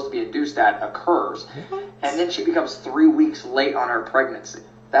they were supposed to be induced at occurs. And then she becomes 3 weeks late on her pregnancy.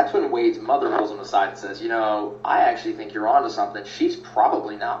 That's when Wade's mother pulls him aside and says, you know, I actually think you're onto something. She's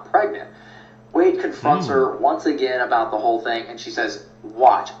probably not pregnant. Wade confronts her once again about the whole thing, and she says,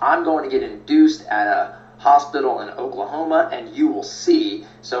 watch, I'm going to get induced at a hospital in Oklahoma, and you will see.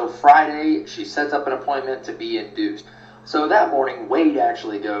 So Friday, she sets up an appointment to be induced. So that morning, Wade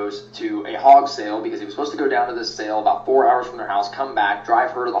actually goes to a hog sale because he was supposed to go down to this sale about 4 hours from their house, come back,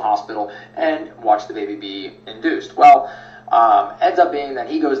 drive her to the hospital, and watch the baby be induced. Well, ends up being that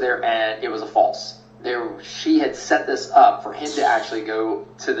he goes there and it was a false. She had set this up for him to actually go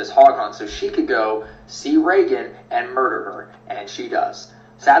to this hog hunt so she could go see Reagan and murder her, and she does.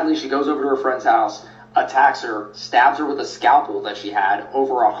 Sadly, she goes over to her friend's house, attacks her, stabs her with a scalpel that she had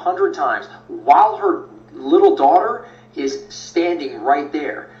over 100 times while her little daughter is standing right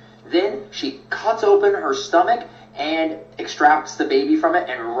there. Then she cuts open her stomach and extracts the baby from it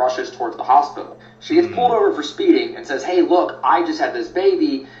and rushes towards the hospital. She gets pulled over for speeding and says, hey, look, I just had this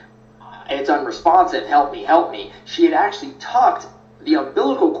baby. It's unresponsive. Help me, help me. She had actually tucked the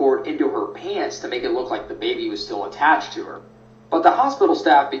umbilical cord into her pants to make it look like the baby was still attached to her. But the hospital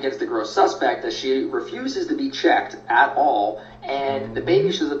staff begins to grow suspect as she refuses to be checked at all, and the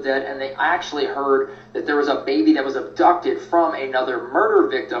baby shows up dead, and they actually heard that there was a baby that was abducted from another murder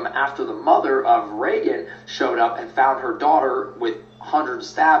victim after the mother of Reagan showed up and found her daughter with 100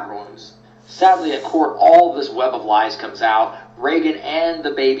 stab wounds. Sadly, at court, all of this web of lies comes out. Reagan and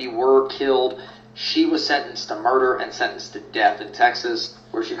the baby were killed. She was sentenced to murder and sentenced to death in Texas,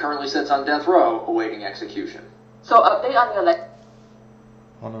 where she currently sits on death row awaiting execution. So update on your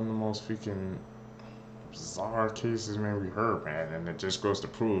One of the most freaking bizarre cases, man, we heard, man. And it just goes to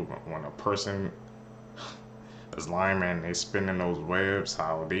prove when a person is lying, man, they spinning those webs,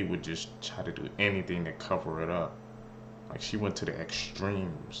 how they would just try to do anything to cover it up. Like, she went to the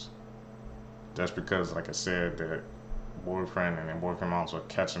extremes. Just because, like I said, that boyfriend and then boyfriend moms were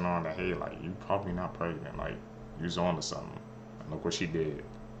catching on that, hey, like, you probably not pregnant. Like, you was on to something. And look what she did.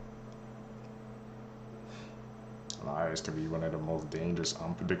 Liars can be one of the most dangerous,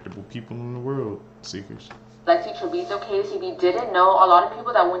 unpredictable people in the world. Seekers. Lexi Treviso case. If you didn't know, a lot of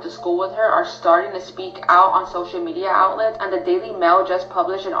people that went to school with her are starting to speak out on social media outlets, and the Daily Mail just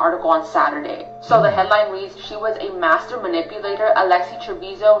published an article on Saturday. So the headline reads, "She was a master manipulator. Alexi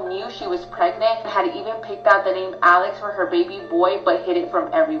Trevizo knew she was pregnant and had even picked out the name Alex for her baby boy, but hid it from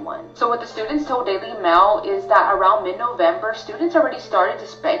everyone." So what the students told Daily Mail is that around mid-November, students already started to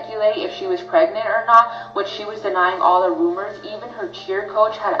speculate if she was pregnant or not, which she was denying all the rumors. Even her cheer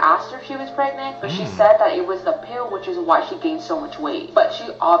coach had asked her if she was pregnant, but she said that it was the pill, which is why she gained so much weight. But she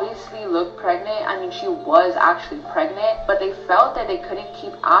obviously looked pregnant. I mean, she was actually pregnant, but they felt that they couldn't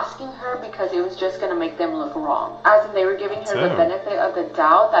keep asking her because it was just gonna make them look wrong. As in, they were giving her the benefit of the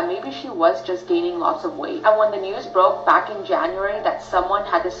doubt that maybe she was just gaining lots of weight. And when the news broke back in January that someone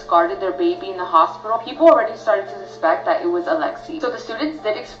had discarded their baby in the hospital, people already started to suspect that it was Alexi. So the students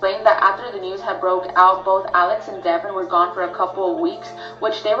did explain that after the news had broken out, both Alex and Devin were gone for a couple of weeks,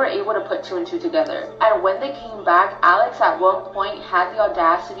 which they were able to put two and two together. And when they came back, Alex at one point had the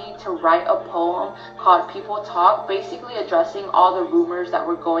audacity to write a poem called People Talk, basically addressing all the rumors that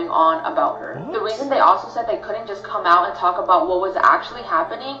were going on about her. The reason they also said they couldn't just come out and talk about what was actually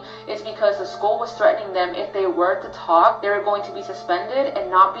happening is because the school was threatening them if they were to talk, they were going to be suspended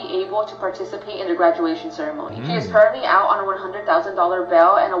and not be able to participate in the graduation ceremony. She is currently out on a $100,000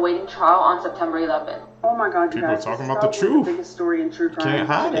 bail and awaiting trial on September 11th. Oh my God, you People guys, talking this is about the probably truth. the biggest story in true crime Can't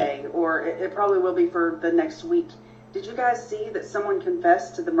hide today, or it probably will be for the next week. Did you guys see that someone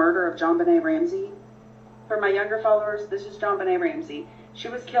confessed to the murder of JonBenet Ramsey? For my younger followers, this is JonBenet Ramsey. She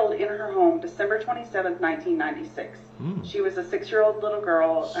was killed in her home December 27th, 1996. She was a 6-year-old little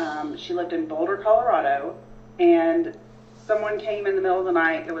girl. She lived in Boulder, Colorado, and someone came in the middle of the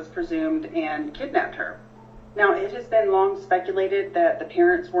night, it was presumed, and kidnapped her. Now, it has been long speculated that the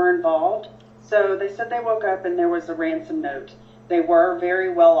parents were involved, so they said they woke up and there was a ransom note. They were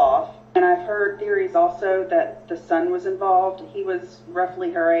very well off, and I've heard theories also that the son was involved. He was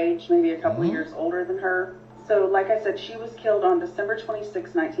roughly her age, maybe a couple of years older than her. So, like I said, she was killed on December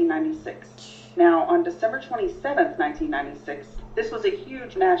 26, 1996. Now, on December 27th, 1996, this was a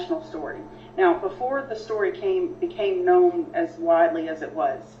huge national story. Now, before the story became known as widely as it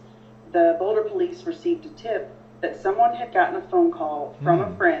was, the Boulder police received a tip that someone had gotten a phone call from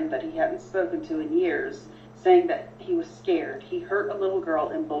a friend that he hadn't spoken to in years, saying that he was scared. He hurt a little girl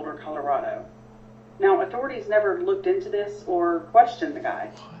in Boulder, Colorado. Now, authorities never looked into this or questioned the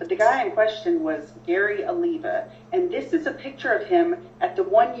guy, but the guy in question was Gary Oliva, and this is a picture of him at the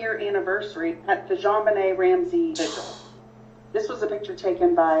 1-year anniversary at the JonBenet Ramsey vigil. This was a picture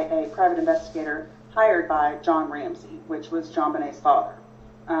taken by a private investigator hired by John Ramsey, which was JonBenet's father.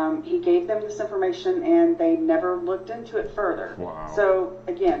 He gave them this information and they never looked into it further. Wow. So,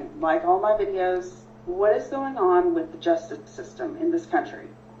 again, like all my videos, what is going on with the justice system in this country?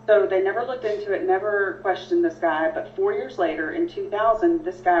 So they never looked into it, never questioned this guy, but 4 years later, in 2000,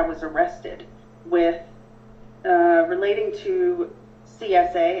 this guy was arrested with, relating to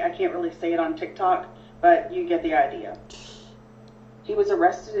CSA. I can't really say it on TikTok, but you get the idea. He was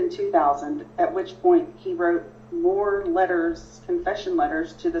arrested in 2000, at which point he wrote more letters, confession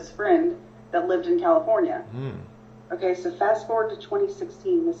letters, to this friend that lived in California. Okay, so fast forward to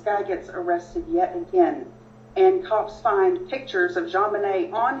 2016, this guy gets arrested yet again, and cops find pictures of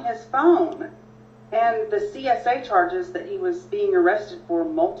JonBenet on his phone, and the CSA charges that he was being arrested for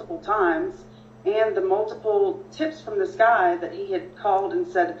multiple times, and the multiple tips from this guy that he had called and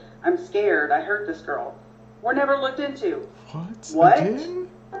said, "I'm scared, I hurt this girl," were never looked into. What? Again?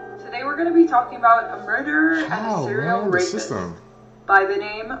 Today we're going to be talking about a murderer and a serial rapist by the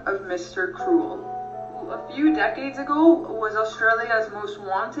name of Mr. Cruel, who a few decades ago was Australia's most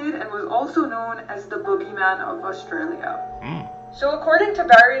wanted and was also known as the boogeyman of Australia. So according to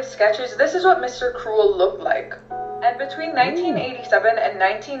various sketches, this is what Mr. Cruel looked like. And between 1987 and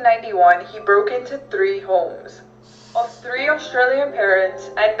 1991, he broke into 3 homes of 3 Australian parents,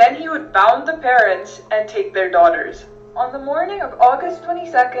 and then he would bound the parents and take their daughters. On the morning of August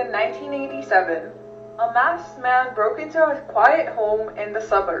 22nd, 1987, a masked man broke into a quiet home in the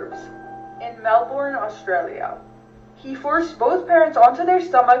suburbs in Melbourne, Australia. He forced both parents onto their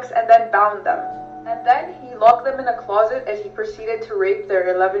stomachs and then bound them. And then he locked them in a closet as he proceeded to rape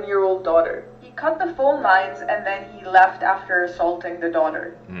their 11-year-old daughter. He cut the phone lines and then he left after assaulting the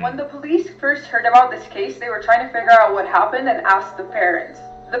daughter. When the police first heard about this case, they were trying to figure out what happened and asked the parents.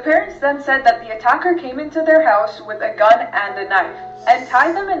 The parents then said that the attacker came into their house with a gun and a knife, and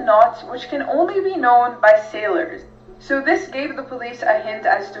tied them in knots which can only be known by sailors. So this gave the police a hint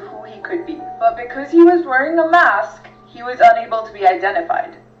as to who he could be. But because he was wearing a mask, he was unable to be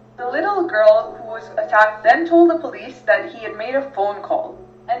identified. The little girl who was attacked then told the police that he had made a phone call,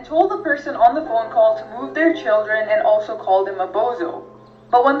 and told the person on the phone call to move their children and also called him a bozo.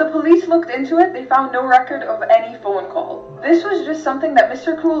 But when the police looked into it, they found no record of any phone call. This was just something that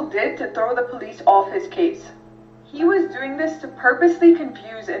Mr. Cruel did to throw the police off his case. He was doing this to purposely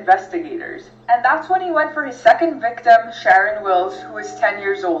confuse investigators. And that's when he went for his second victim, Sharon Wills, who was 10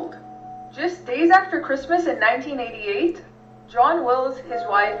 years old. Just days after Christmas in 1988, John Wills, his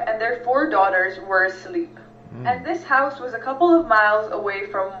wife, and their 4 daughters were asleep. And this house was a couple of miles away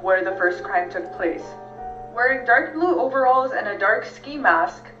from where the first crime took place. Wearing dark blue overalls and a dark ski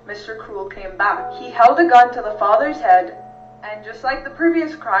mask, Mr. Cruel came back. He held a gun to the father's head, and just like the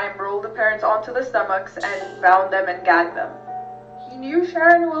previous crime, rolled the parents onto the stomachs and bound them and gagged them. He knew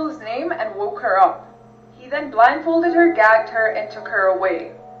Sharon Wills' name and woke her up. He then blindfolded her, gagged her, and took her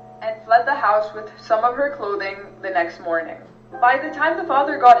away, and fled the house with some of her clothing the next morning. By the time the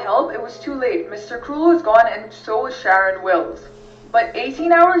father got help, it was too late. Mr. Cruel was gone, and so was Sharon Wills. But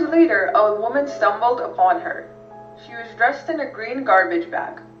 18 hours later, a woman stumbled upon her. She was dressed in a green garbage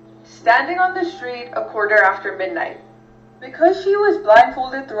bag, standing on the street a quarter after midnight. Because she was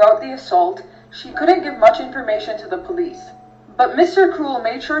blindfolded throughout the assault, she couldn't give much information to the police. But Mr. Cruel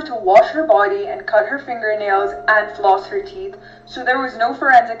made sure to wash her body and cut her fingernails and floss her teeth, so there was no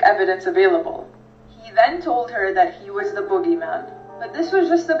forensic evidence available. He then told her that he was the boogeyman. But this was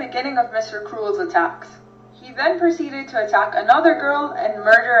just the beginning of Mr. Cruel's attacks. He then proceeded to attack another girl and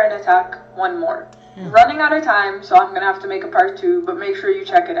murder and attack one more. Running out of time, so I'm going to have to make a part 2, but make sure you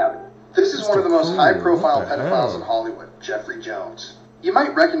check it out. This is one of the most high-profile pedophiles in Hollywood, Jeffrey Jones. You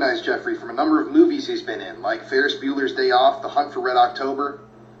might recognize Jeffrey from a number of movies he's been in, like Ferris Bueller's Day Off, The Hunt for Red October,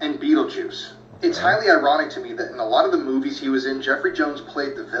 and Beetlejuice. It's highly ironic to me that in a lot of the movies he was in, Jeffrey Jones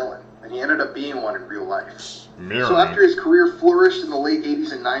played the villain, and he ended up being one in real life. So after his career flourished in the late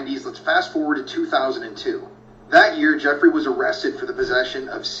 80s and 90s, let's fast forward to 2002. That year, Jeffrey was arrested for the possession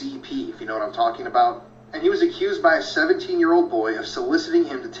of CP, if you know what I'm talking about, and he was accused by a 17-year-old boy of soliciting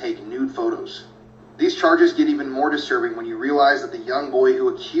him to take nude photos. These charges get even more disturbing when you realize that the young boy who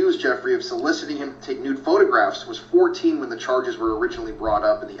accused Jeffrey of soliciting him to take nude photographs was 14 when the charges were originally brought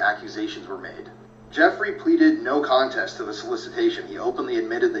up and the accusations were made. Jeffrey pleaded no contest to the solicitation. He openly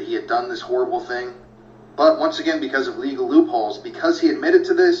admitted that he had done this horrible thing. But once again, because of legal loopholes, because he admitted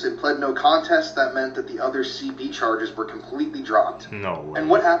to this and pled no contest, that meant that the other CP charges were completely dropped. No way. And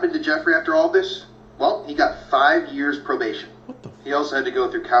what happened to Jeffrey after all this? Well, he got 5 years probation. He also had to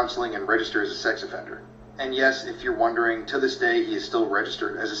go through counseling and register as a sex offender. And yes, if you're wondering, to this day, he is still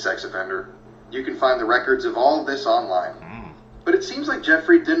registered as a sex offender. You can find the records of all of this online. But it seems like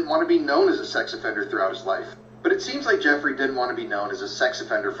Jeffrey didn't want to be known as a sex offender throughout his life. For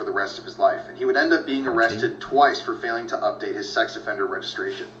the rest of his life, and he would end up being arrested twice for failing to update his sex offender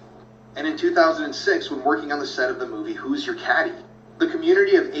registration. And in 2006, when working on the set of the movie Who's Your Caddy?, the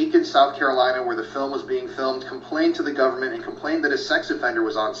community of Aiken, South Carolina, where the film was being filmed, complained to the government and complained that a sex offender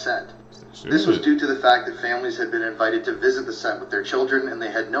was on set. This was due to the fact that families had been invited to visit the set with their children, and they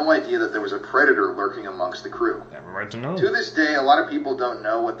had no idea that there was a predator lurking amongst the crew. To this day, a lot of people don't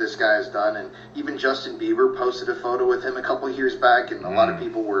know what this guy has done, and even Justin Bieber posted a photo with him a couple years back, and a lot of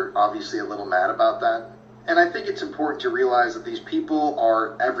people were obviously a little mad about that. And I think it's important to realize that these people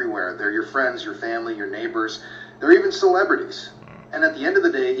are everywhere. They're your friends, your family, your neighbors. They're even celebrities. And at the end of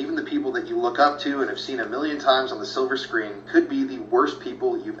the day, even the people that you look up to and have seen a million times on the silver screen could be the worst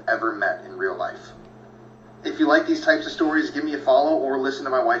people you've ever met in real life. If you like these types of stories, give me a follow or listen to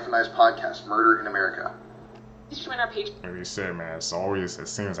my wife and I's podcast, Murder in America. Like you said, man, it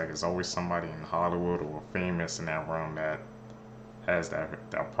seems like it's always somebody in Hollywood or famous in that realm that has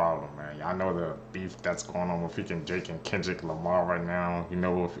that problem, man. Y'all know the beef that's going on with freaking Jake and Kendrick Lamar right now. You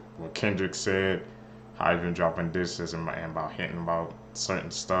know what Kendrick said, how he's been dropping dishes and about hitting about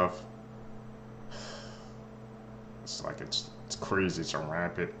certain stuff. It's like it's crazy. It's a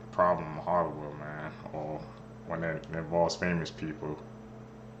rampant problem in Hollywood, man. Or when it involves famous people,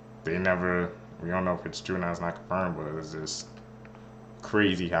 we don't know if it's true now, it's not confirmed, but it's just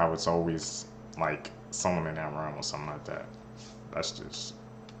crazy how it's always like someone in that realm or something like that. That's just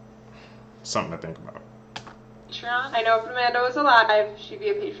something to think about. Patreon. I know if Amanda was alive, she'd be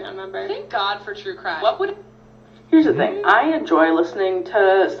a Patreon member. Thank God for true crime. What would... Here's the thing. I enjoy listening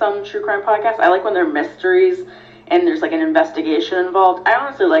to some true crime podcasts. I like when they're mysteries and there's like an investigation involved. I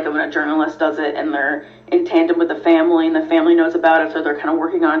honestly like it when a journalist does it and they're in tandem with the family and the family knows about it, so they're kind of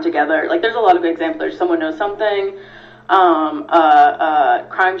working on it together. Like, there's a lot of good examples. There's Someone Knows Something,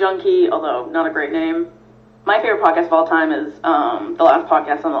 Crime Junkie, although not a great name. my favorite podcast of all time is The Last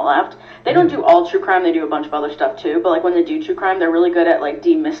Podcast on the Left. They don't do all true crime, they do a bunch of other stuff too, but like when they do true crime, they're really good at like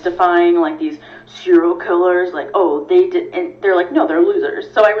demystifying like these serial killers, like, oh, they did, and they're like, no, they're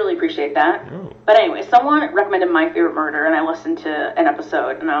losers. So I really appreciate that. But anyway, someone recommended My Favorite Murder, and I listened to an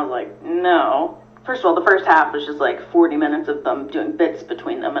episode, and I was like, no. First of all, the first half was just like 40 minutes of them doing bits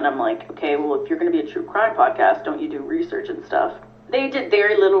between them, and I'm like, okay, well, if you're going to be a true crime podcast, don't you do research and stuff? They did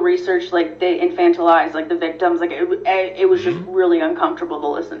very little research, like they infantilized like the victims, like it was just really uncomfortable to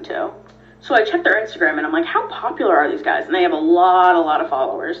listen to. So I checked their Instagram and I'm like, how popular are these guys? And they have a lot of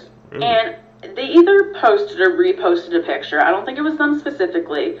followers. And they either posted or reposted a picture, I don't think it was them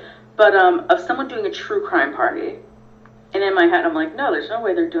specifically, but of someone doing a true crime party. And in my head I'm like, no, there's no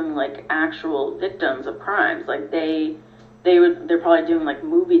way they're doing like actual victims of crimes. Like they're probably doing like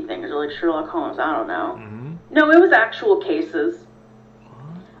movie things or like Sherlock Holmes, I don't know. No, it was actual cases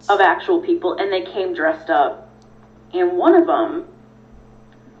of actual people, and they came dressed up, and one of them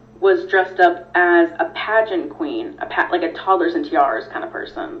was dressed up as a pageant queen, like a toddlers and tiaras kind of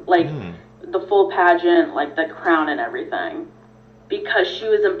person, like the full pageant, like the crown and everything, because she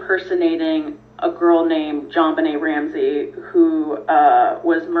was impersonating a girl named JonBenet Ramsey who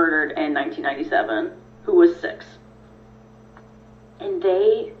was murdered in 1997, who was 6, and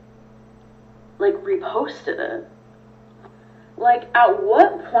they like reposted it. Like, at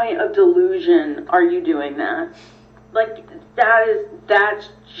what point of delusion are you doing that? Like, that's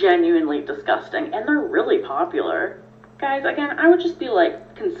genuinely disgusting. And they're really popular. Guys, again, I would just be,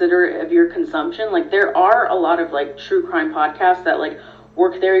 like, considerate of your consumption. Like, there are a lot of, like, true crime podcasts that, like,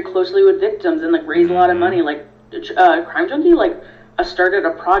 work very closely with victims and, like, raise a lot of money. Like, Crime Junkie, like, started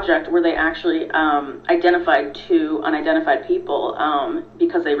a project where they actually identified 2 unidentified people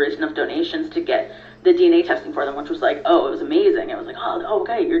because they raised enough donations to get the DNA testing for them, which was like, oh, it was amazing. It was like, oh,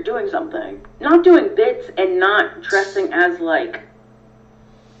 okay, you're doing something. Not doing bits and not dressing as like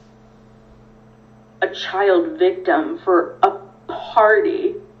a child victim for a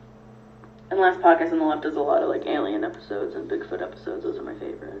party. And Last Podcast on the Left does a lot of like alien episodes and Bigfoot episodes. Those are my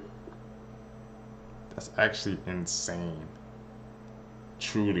favorite. That's actually insane.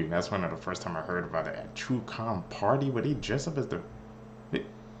 Truly, that's one of the first time I heard about it. A true crime party where they dress up as the...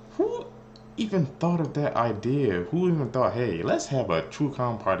 Who even thought of that idea? Who even thought, hey, let's have a true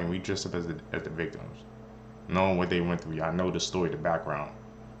crime party and we dress up as the victims? Knowing what they went through, y'all know the story, the background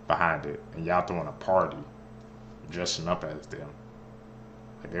behind it, and y'all throwing a party, dressing up as them.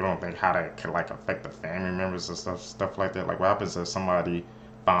 Like, they don't think how that could like affect the family members and stuff like that. Like, what happens if somebody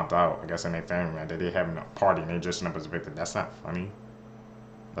found out, I guess, in their family member that they're having a party and they're dressing up as a victim? That's not funny.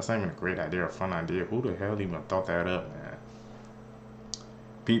 That's not even a great idea or fun idea. Who the hell even thought that up, man?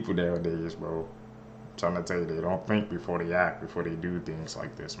 People nowadays, bro, I'm trying to tell you, they don't think before they act, before they do things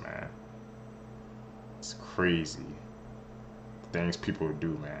like this, man. It's crazy. Things people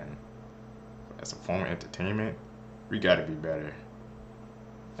do, man. As a form of entertainment, we gotta be better.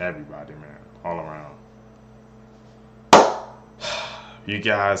 Everybody, man. All around. You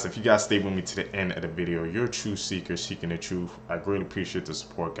guys, if you guys stay with me to the end of the video, you're a true seeker seeking the truth. I greatly appreciate the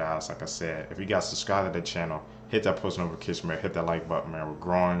support, guys. Like I said, if you guys subscribe to the channel, hit that post notification bell, hit that like button, man. We're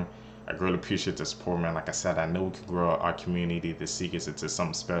growing. I greatly appreciate the support, man. Like I said, I know we can grow our community, the seekers, into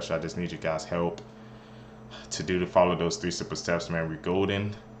something special. I just need you guys' help to follow those 3 simple steps, man. We're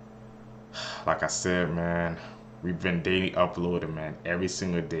golden. Like I said, man, we've been daily uploading, man, every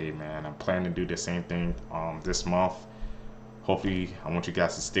single day, man. I'm planning to do the same thing this month. Hopefully, I want you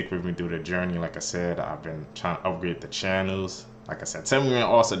guys to stick with me through the journey. Like I said, I've been trying to upgrade the channels. Like I said, tell me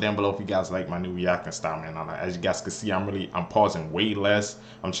also down below if you guys like my new reacting style, man. As you guys can see, I'm pausing way less.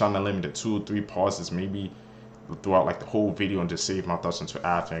 I'm trying to limit it to 2 or 3 pauses, maybe throughout like the whole video, and just save my thoughts until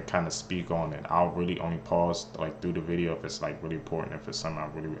after and kind of speak on it. I'll really only pause like through the video if it's like really important, if it's something I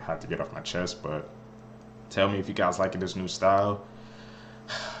really have to get off my chest. But tell me if you guys like this new style.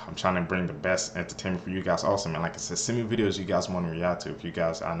 I'm trying to bring the best entertainment for you guys also, man. Like I said, send me videos you guys want to react to. If you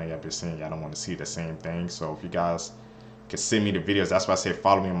guys, I know y'all been saying y'all don't want to see the same thing, so if you guys can send me the videos, that's why I say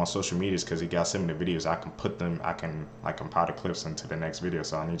follow me on my social medias, because you guys send me the videos, I can put them, I can like compile the clips into the next video.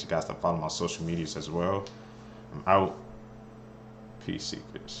 So I need you guys to follow my social medias as well. I'm out. Peace,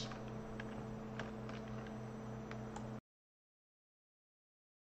 seekers.